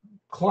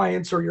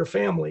clients or your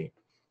family.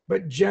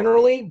 But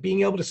generally,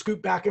 being able to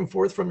scoot back and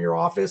forth from your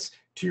office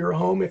to your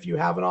home, if you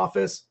have an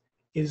office,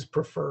 is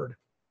preferred.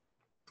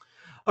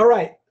 All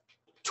right,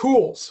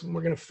 tools.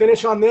 We're going to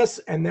finish on this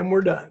and then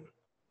we're done.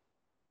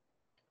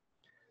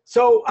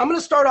 So I'm going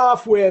to start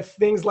off with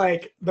things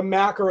like the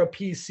Mac or a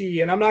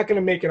PC, and I'm not going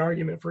to make an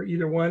argument for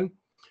either one.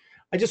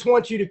 I just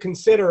want you to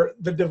consider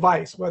the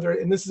device, whether,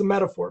 and this is a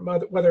metaphor,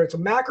 whether it's a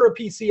Mac or a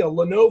PC, a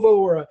Lenovo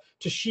or a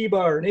Toshiba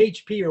or an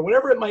HP or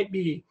whatever it might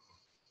be.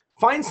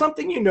 Find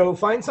something you know,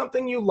 find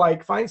something you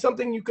like, find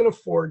something you can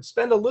afford,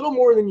 spend a little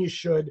more than you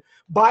should,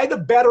 buy the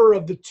better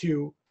of the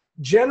two.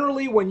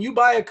 Generally, when you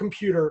buy a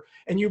computer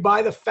and you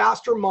buy the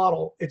faster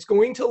model, it's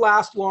going to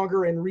last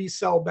longer and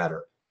resell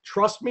better.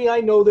 Trust me, I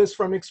know this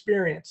from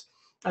experience.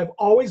 I've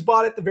always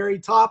bought at the very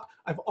top.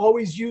 I've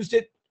always used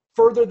it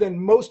further than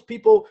most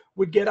people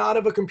would get out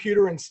of a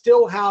computer and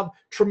still have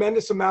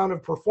tremendous amount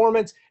of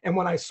performance. And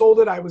when I sold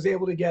it, I was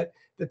able to get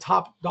the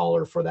top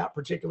dollar for that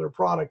particular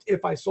product.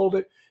 If I sold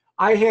it,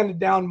 I handed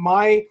down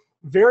my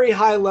very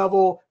high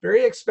level,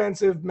 very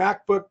expensive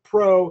MacBook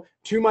Pro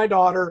to my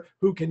daughter,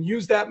 who can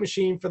use that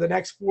machine for the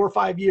next 4 or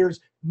 5 years,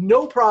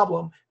 no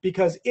problem,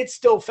 because it's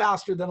still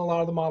faster than a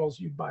lot of the models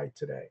you'd buy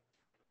today.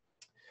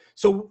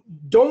 So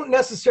don't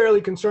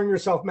necessarily concern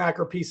yourself Mac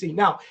or PC.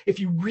 Now, if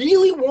you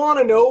really want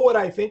to know what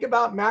I think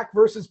about Mac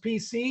versus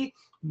PC,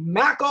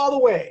 Mac all the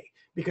way,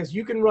 because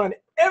you can run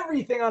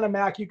everything on a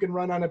Mac you can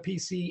run on a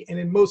PC, and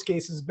in most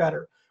cases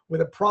better.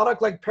 With a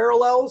product like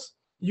Parallels,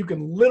 you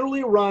can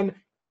literally run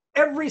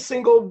every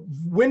single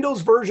Windows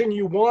version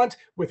you want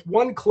with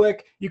one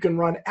click. You can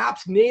run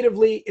apps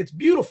natively. It's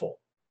beautiful.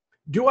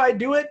 Do I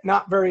do it?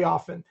 Not very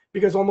often,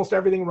 because almost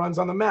everything runs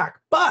on the Mac.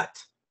 But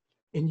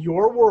in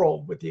your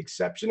world, with the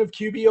exception of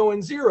QBO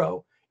and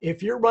Xero,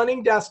 if you're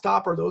running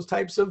desktop or those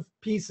types of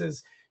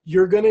pieces,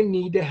 you're going to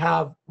need to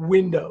have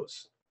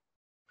Windows.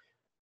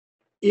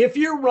 If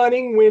you're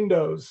running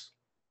Windows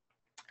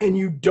and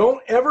you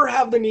don't ever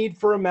have the need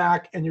for a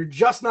Mac and you're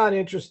just not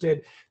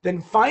interested, then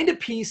find a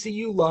PC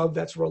you love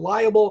that's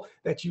reliable,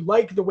 that you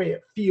like the way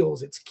it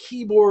feels, its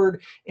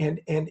keyboard and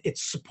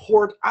its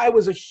support. I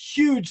was a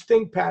huge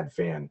ThinkPad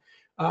fan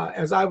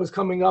as I was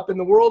coming up in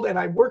the world, and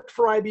I worked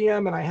for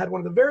IBM, and I had one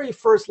of the very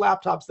first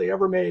laptops they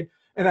ever made,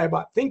 and I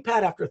bought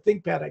ThinkPad after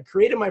ThinkPad. I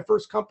created my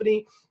first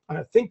company on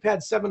a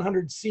ThinkPad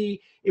 700C.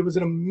 It was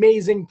an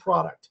amazing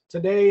product.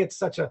 Today, it's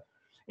such a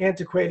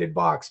antiquated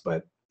box,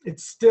 but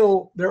it's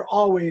still, they're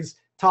always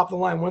top of the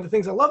line. One of the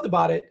things I loved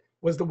about it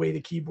was the way the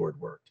keyboard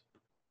worked.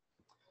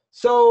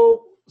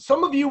 So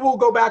some of you will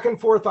go back and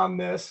forth on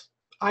this.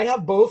 I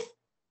have both.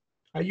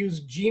 I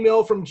use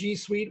Gmail from G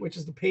Suite, which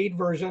is the paid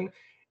version,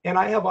 and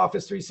I have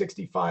Office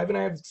 365, and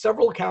I have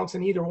several accounts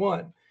in either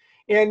one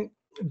and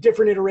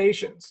different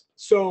iterations.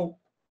 So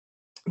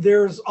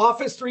there's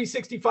Office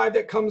 365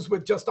 that comes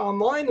with just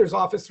online. There's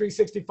Office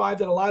 365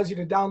 that allows you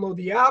to download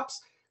the apps.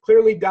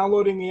 Clearly,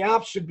 downloading the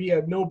apps should be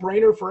a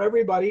no-brainer for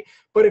everybody.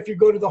 But if you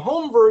go to the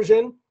home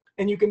version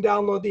and you can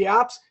download the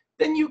apps,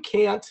 then you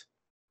can't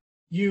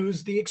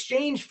use the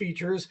exchange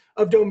features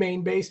of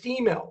domain-based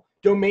email.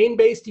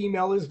 Domain-based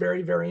email is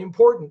very, very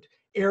important.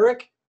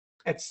 Eric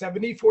at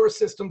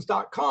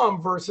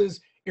 74systems.com versus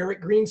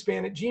Eric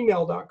Greenspan at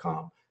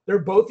gmail.com. They're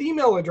both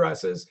email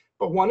addresses,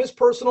 but one is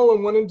personal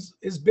and one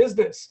is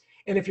business.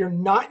 And if you're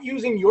not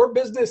using your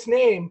business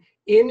name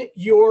in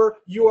your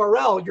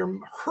URL, you're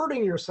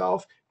hurting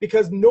yourself,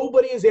 because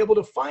nobody is able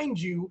to find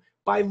you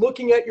by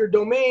looking at your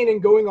domain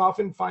and going off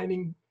and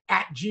finding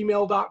at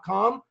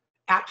gmail.com,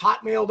 at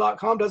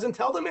hotmail.com doesn't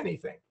tell them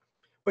anything.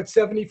 But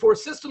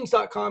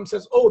 74systems.com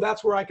says, oh,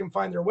 that's where I can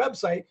find their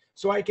website,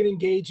 so I can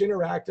engage,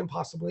 interact, and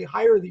possibly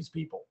hire these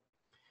people.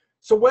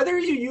 So whether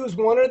you use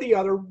one or the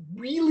other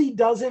really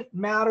doesn't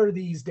matter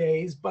these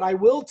days, but I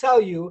will tell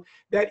you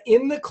that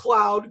in the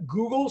cloud,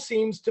 Google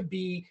seems to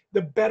be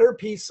the better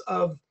piece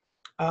of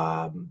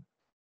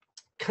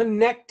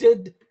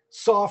connected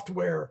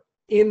software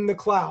in the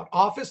cloud.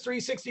 Office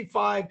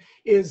 365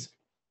 is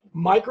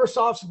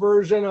Microsoft's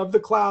version of the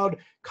cloud,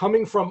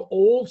 coming from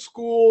old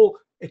school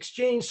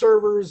Exchange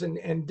servers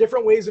and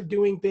different ways of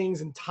doing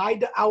things, and tied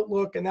to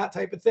Outlook and that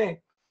type of thing.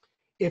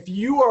 If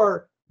you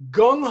are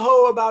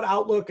gung-ho about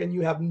Outlook and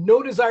you have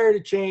no desire to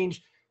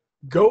change,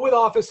 go with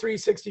Office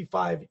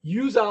 365,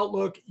 use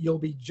Outlook, you'll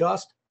be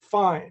just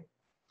fine.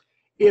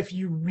 If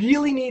you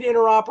really need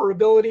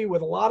interoperability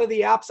with a lot of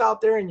the apps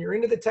out there and you're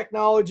into the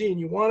technology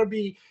and you want to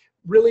be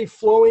really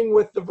flowing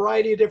with the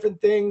variety of different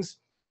things,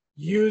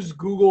 use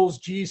Google's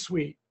G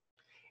Suite.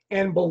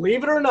 And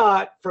believe it or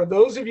not, for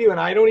those of you, and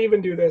I don't even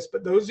do this,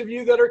 but those of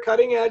you that are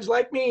cutting edge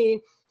like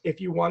me,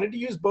 if you wanted to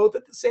use both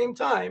at the same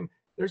time,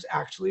 there's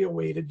actually a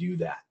way to do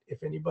that.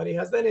 If anybody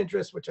has that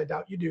interest, which I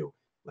doubt you do,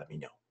 let me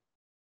know.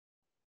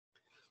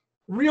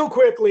 Real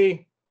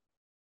quickly,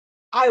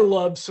 I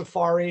love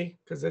Safari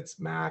because it's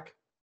Mac,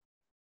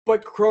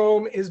 but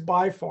Chrome is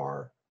by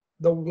far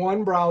the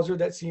one browser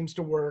that seems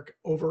to work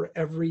over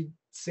every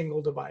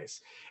single device.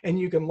 And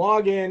you can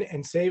log in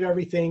and save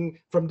everything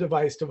from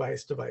device.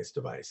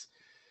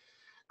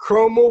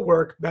 Chrome will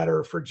work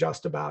better for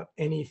just about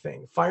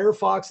anything.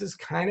 Firefox is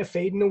kind of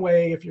fading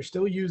away. If you're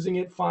still using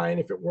it, fine.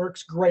 If it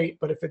works, great.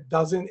 But if it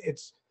doesn't,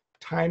 it's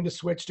time to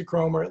switch to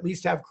Chrome, or at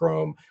least have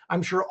Chrome.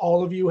 I'm sure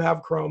all of you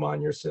have Chrome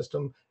on your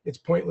system. It's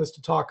pointless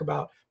to talk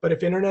about. But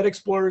if Internet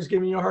Explorer is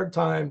giving you a hard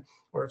time,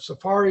 or if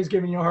Safari is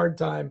giving you a hard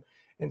time,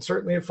 and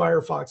certainly if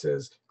Firefox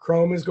is,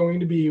 Chrome is going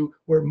to be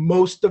where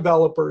most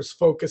developers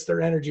focus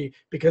their energy,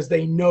 because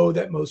they know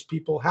that most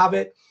people have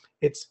it.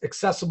 It's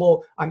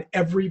accessible on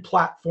every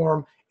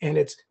platform, and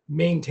it's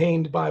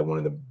maintained by one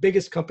of the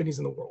biggest companies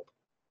in the world.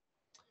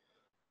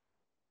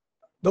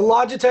 The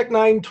Logitech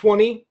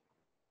 920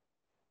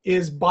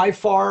 is by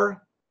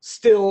far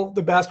still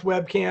the best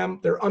webcam.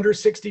 They're under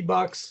 60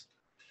 bucks.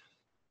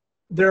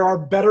 There are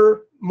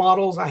better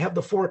models. I have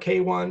the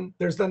 4K one.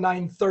 There's the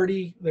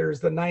 930. There's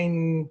the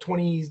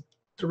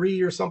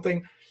 923 or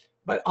something.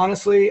 But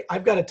honestly,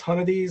 I've got a ton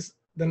of these.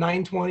 The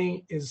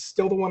 920 is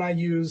still the one I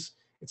use.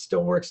 It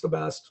still works the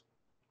best.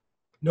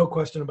 No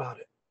question about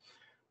it.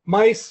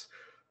 Mice,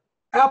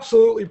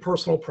 absolutely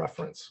personal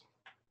preference.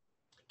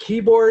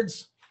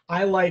 Keyboards,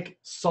 I like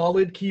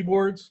solid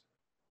keyboards.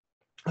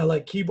 I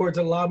like keyboards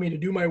that allow me to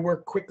do my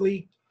work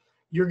quickly.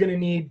 You're going to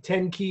need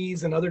 10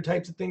 keys and other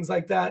types of things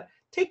like that.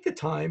 Take the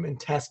time and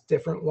test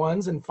different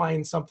ones and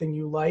find something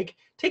you like.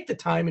 Take the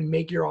time and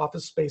make your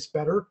office space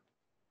better.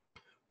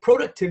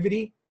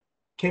 Productivity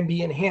can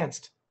be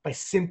enhanced by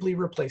simply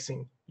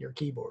replacing your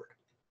keyboard.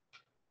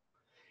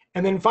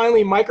 And then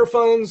finally,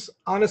 microphones.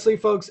 Honestly,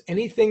 folks,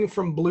 anything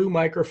from Blue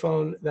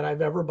Microphone that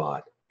I've ever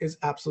bought is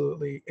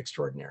absolutely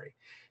extraordinary.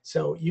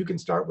 So you can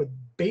start with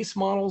base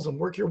models and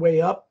work your way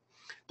up.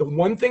 The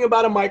one thing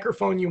about a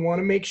microphone you want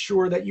to make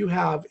sure that you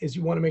have is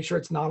you want to make sure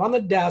it's not on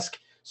the desk,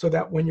 so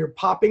that when you're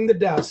popping the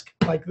desk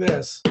like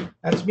this,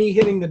 That's me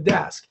hitting the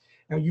desk.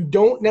 Now, you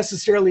don't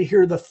necessarily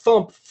hear the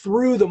thump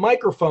through the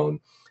microphone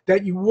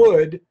that you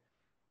would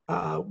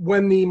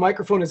when the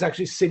microphone is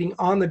actually sitting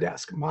on the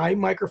desk. My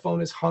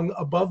microphone is hung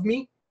above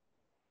me,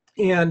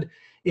 and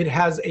it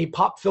has a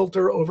pop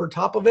filter over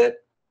top of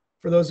it.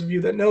 For those of you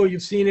that know,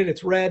 you've seen it,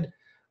 it's red,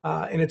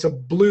 and it's a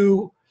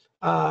blue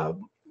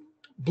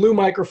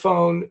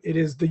microphone. It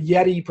is the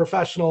Yeti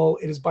Professional.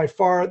 It is by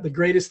far the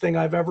greatest thing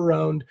I've ever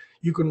owned.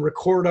 You can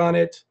record on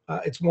it.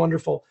 It's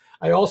wonderful.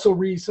 I also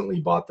recently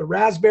bought the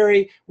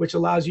Raspberry, which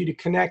allows you to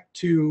connect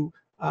to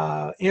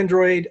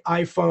Android,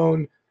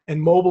 iPhone,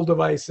 and mobile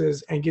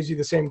devices and gives you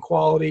the same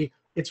quality.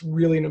 It's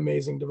really an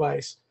amazing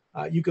device.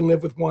 You can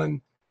live with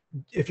one.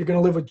 If you're going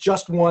to live with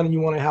just one and you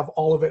want to have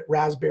all of it,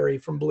 Raspberry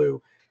from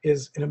Blue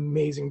is an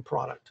amazing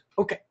product.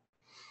 Okay.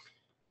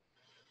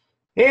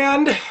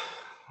 And,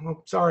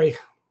 oh, sorry,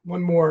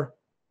 one more.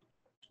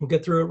 We'll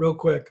get through it real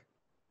quick.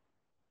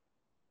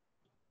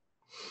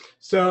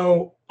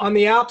 So on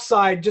the app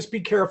side, just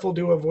be careful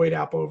to avoid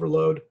app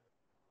overload.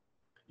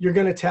 You're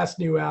going to test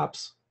new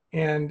apps,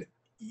 and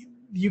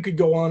you could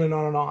go on and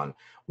on and on.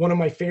 One of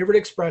my favorite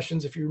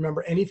expressions, if you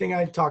remember anything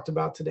I talked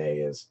about today,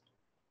 is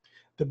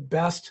the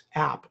best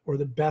app or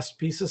the best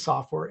piece of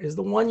software is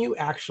the one you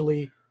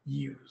actually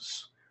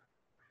use.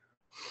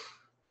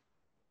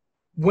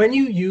 When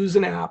you use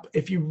an app,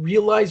 if you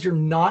realize you're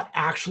not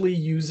actually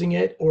using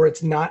it or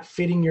it's not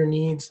fitting your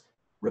needs,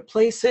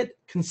 replace it,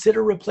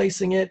 consider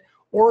replacing it,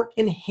 or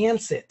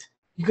enhance it.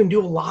 You can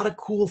do a lot of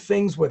cool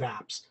things with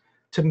apps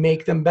to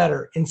make them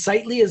better.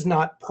 Insightly is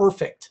not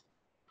perfect,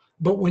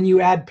 but when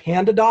you add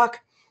PandaDoc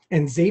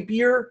and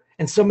Zapier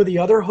and some of the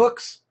other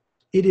hooks,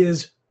 it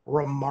is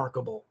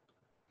remarkable.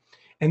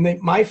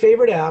 And my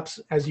favorite apps,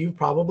 as you've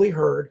probably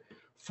heard,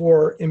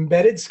 for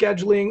embedded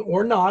scheduling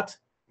or not,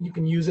 you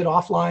can use it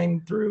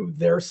offline through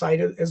their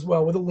site as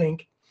well with a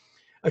link.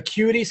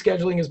 Acuity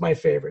scheduling is my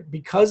favorite.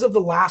 Because of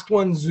the last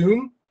one,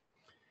 Zoom,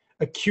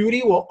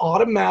 Acuity will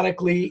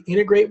automatically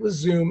integrate with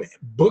Zoom,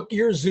 book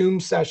your Zoom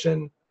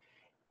session,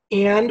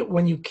 and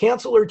when you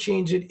cancel or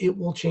change it, it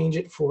will change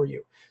it for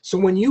you. So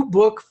when you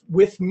book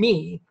with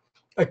me,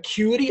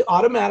 Acuity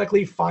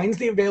automatically finds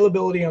the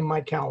availability on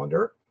my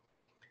calendar,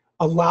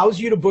 allows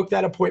you to book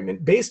that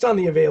appointment based on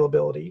the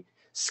availability,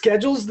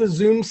 schedules the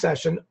Zoom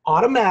session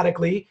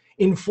automatically,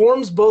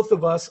 informs both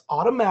of us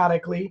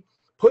automatically,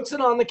 puts it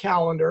on the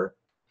calendar,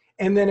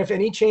 and then if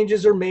any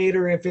changes are made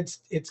or if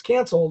it's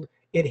canceled,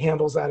 it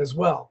handles that as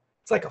well.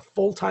 It's like a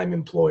full-time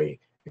employee.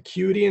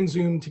 Acuity and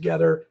Zoom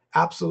together,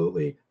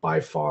 absolutely,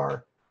 by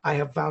far, I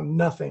have found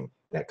nothing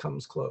that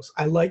comes close.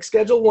 I like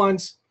Schedule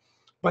Once,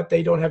 but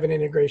they don't have an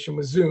integration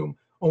with Zoom,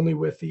 only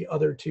with the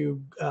other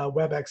two,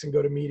 WebEx and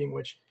GoToMeeting,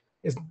 which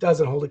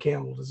doesn't hold a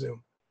candle to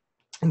Zoom.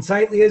 And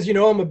Sightly, as you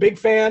know, I'm a big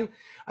fan.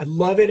 I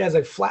love it as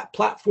a flat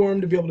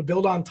platform to be able to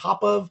build on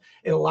top of.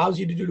 It allows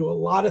you to do a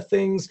lot of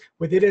things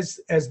with it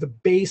as the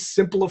base,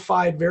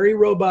 simplified, very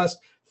robust,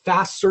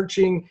 fast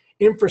searching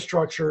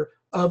infrastructure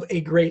of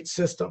a great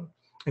system.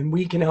 And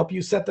we can help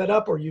you set that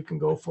up, or you can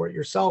go for it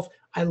yourself.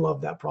 I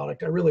love that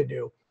product. I really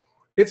do.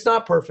 It's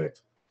not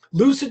perfect.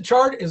 Lucid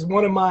Chart is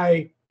one of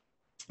my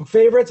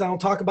favorites. I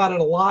don't talk about it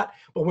a lot,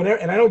 but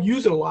and I don't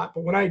use it a lot,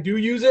 but when I do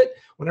use it,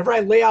 whenever I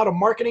lay out a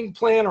marketing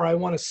plan or I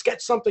want to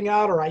sketch something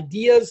out or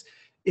ideas,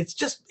 it's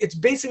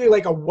basically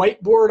like a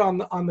whiteboard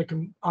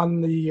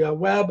on the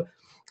web,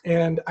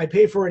 and I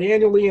pay for it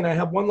annually, and I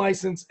have one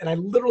license, and I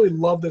literally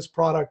love this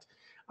product.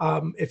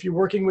 If you're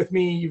working with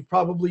me, you've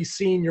probably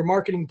seen your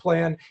marketing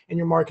plan, and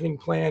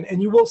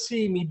you will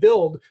see me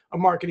build a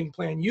marketing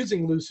plan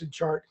using Lucid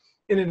Chart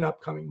in an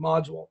upcoming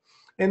module.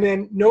 And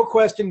then, no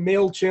question,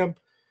 MailChimp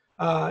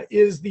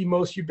is the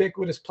most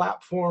ubiquitous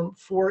platform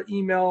for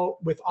email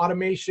with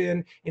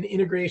automation and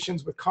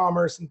integrations with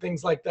commerce and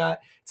things like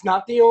that. It's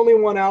not the only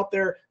one out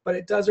there, but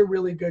it does a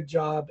really good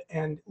job.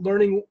 And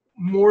learning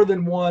more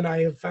than one,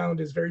 I have found,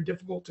 is very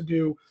difficult to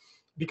do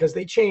because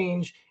they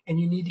change, and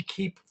you need to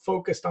keep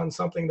focused on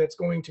something that's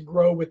going to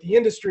grow with the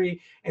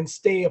industry and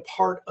stay a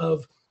part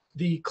of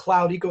the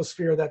cloud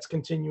ecosphere that's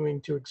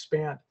continuing to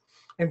expand.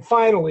 And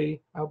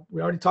finally,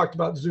 we already talked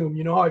about Zoom.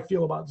 You know how I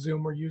feel about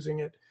Zoom. We're using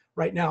it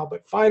right now.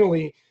 But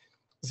finally,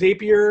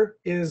 Zapier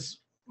is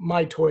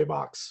my toy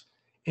box,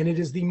 and it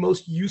is the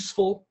most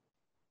useful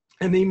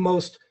and the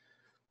most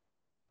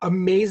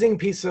amazing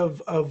piece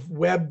of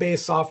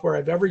web-based software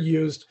I've ever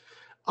used.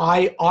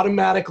 I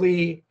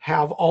automatically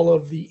have all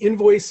of the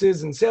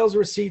invoices and sales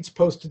receipts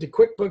posted to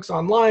QuickBooks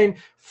Online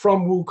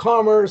from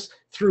WooCommerce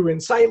through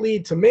Insightly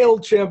to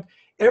MailChimp.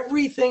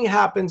 Everything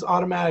happens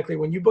automatically.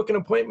 When you book an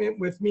appointment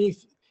with me,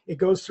 it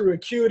goes through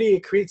Acuity,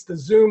 it creates the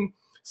Zoom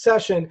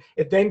session,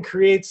 it then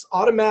creates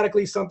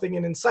automatically something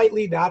in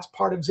Insightly, that's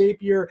part of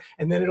Zapier,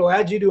 and then it'll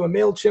add you to a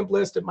MailChimp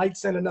list. It might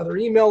send another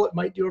email, it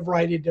might do a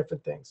variety of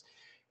different things.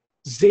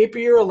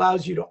 Zapier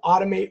allows you to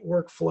automate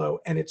workflow,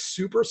 and it's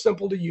super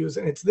simple to use,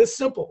 and it's this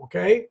simple,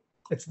 okay?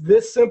 It's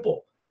this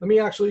simple. Let me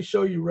actually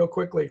show you real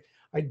quickly.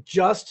 I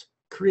just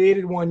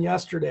created one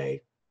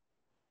yesterday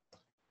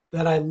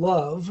that I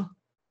love.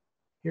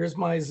 Here's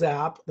my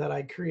Zap that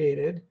I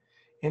created,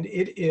 and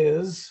it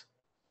is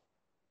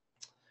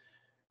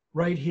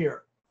right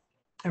here.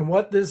 And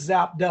what this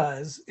Zap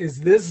does is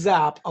this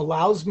Zap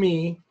allows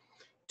me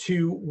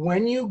to,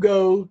 when you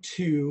go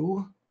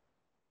to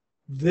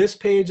this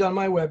page on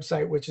my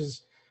website, which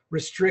is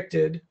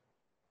restricted,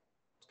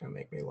 it's gonna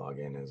make me log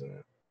in, isn't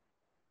it?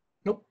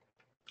 Nope,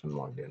 I'm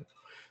logged in.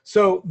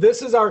 So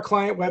this is our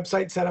client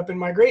website setup and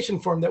migration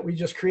form that we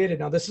just created.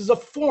 Now this is a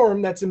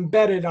form that's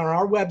embedded on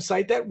our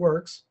website that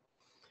works.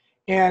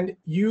 And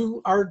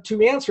you are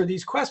to answer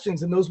these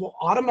questions, and those will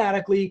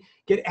automatically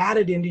get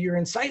added into your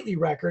Insightly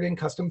record in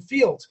custom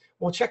fields.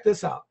 Well, check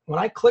this out. When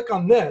I click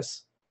on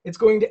this, it's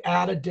going to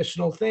add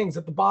additional things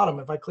at the bottom.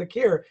 If I click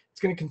here, it's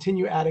going to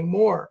continue adding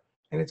more,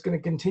 and it's going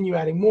to continue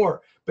adding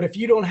more. But if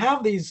you don't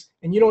have these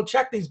and you don't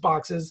check these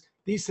boxes,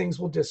 these things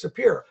will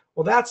disappear.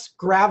 Well, that's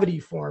gravity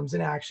forms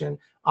in action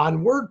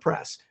on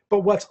WordPress.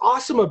 But what's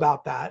awesome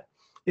about that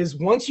is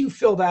once you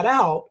fill that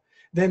out,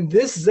 then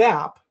this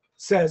Zap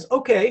says,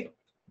 okay,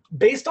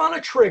 based on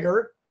a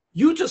trigger,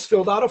 you just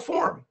filled out a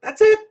form.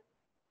 That's it.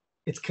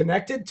 It's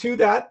connected to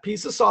that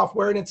piece of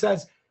software, and it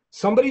says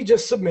somebody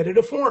just submitted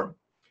a form.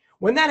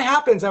 When that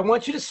happens, I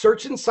want you to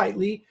search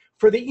Insightly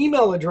for the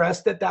email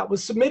address that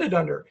was submitted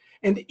under.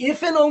 And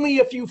if and only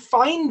if you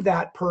find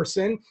that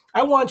person,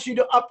 I want you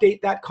to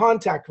update that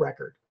contact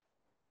record.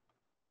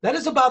 That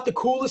is about the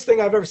coolest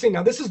thing I've ever seen.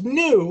 Now, this is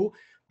new.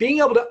 Being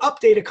able to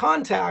update a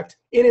contact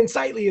in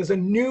Insightly is a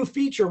new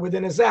feature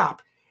within a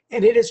Zap.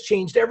 And it has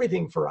changed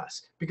everything for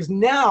us, because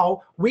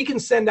now we can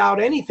send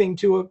out anything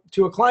to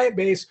a client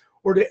base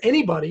or to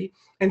anybody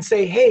and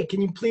say, hey,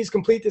 can you please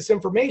complete this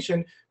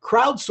information,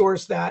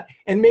 crowdsource that,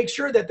 and make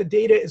sure that the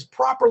data is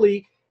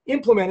properly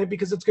implemented,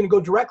 because it's going to go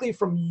directly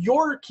from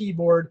your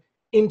keyboard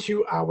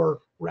into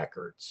our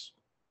records.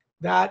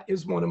 That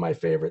is one of my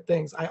favorite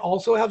things. I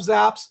also have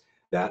Zaps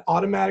that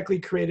automatically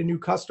create a new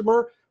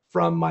customer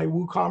from my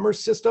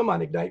WooCommerce system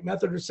on Ignite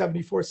Method or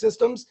 74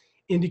 systems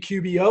into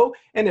QBO.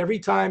 And every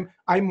time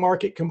I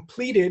mark it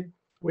completed,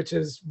 which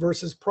is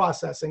versus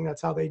processing,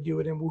 that's how they do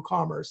it in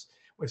WooCommerce.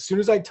 As soon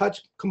as I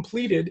touch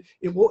completed,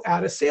 it will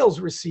add a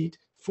sales receipt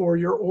for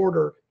your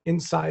order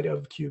inside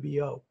of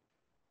QBO.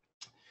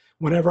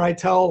 Whenever I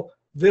tell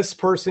this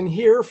person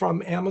here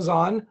from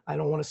Amazon, I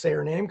don't want to say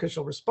her name because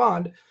she'll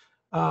respond,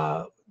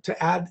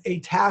 to add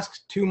a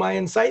task to my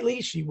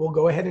Insightly, she will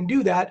go ahead and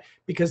do that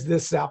because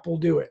this Zap will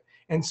do it,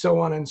 and so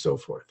on and so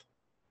forth.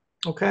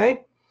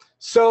 Okay?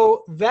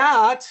 So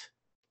that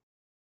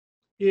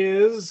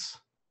is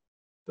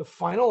the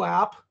final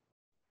app,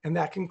 and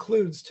that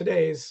concludes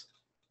today's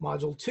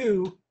Module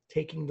 2,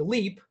 Taking the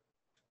Leap.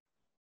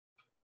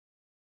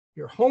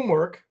 Your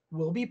homework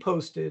will be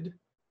posted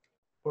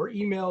or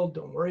emailed.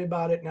 Don't worry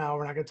about it now.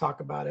 We're not going to talk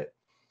about it.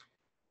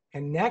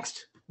 And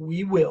next,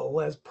 we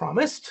will, as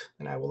promised,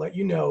 and I will let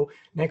you know,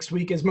 next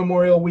week is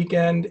Memorial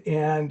Weekend,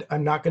 and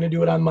I'm not going to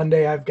do it on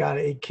Monday. I've got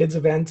a kids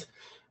event,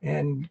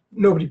 and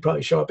nobody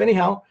probably show up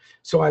anyhow.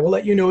 So I will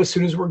let you know as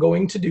soon as we're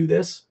going to do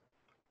this.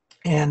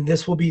 And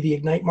this will be the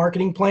Ignite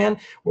marketing plan,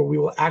 where we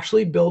will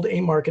actually build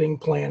a marketing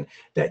plan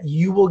that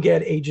you will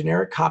get a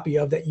generic copy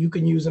of that you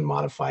can use and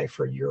modify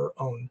for your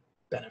own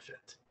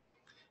benefit.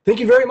 Thank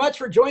you very much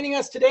for joining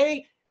us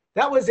today.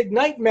 That was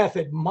Ignite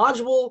Method,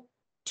 Module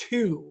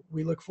 2.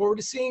 We look forward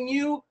to seeing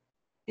you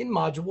in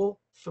Module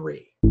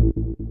 3.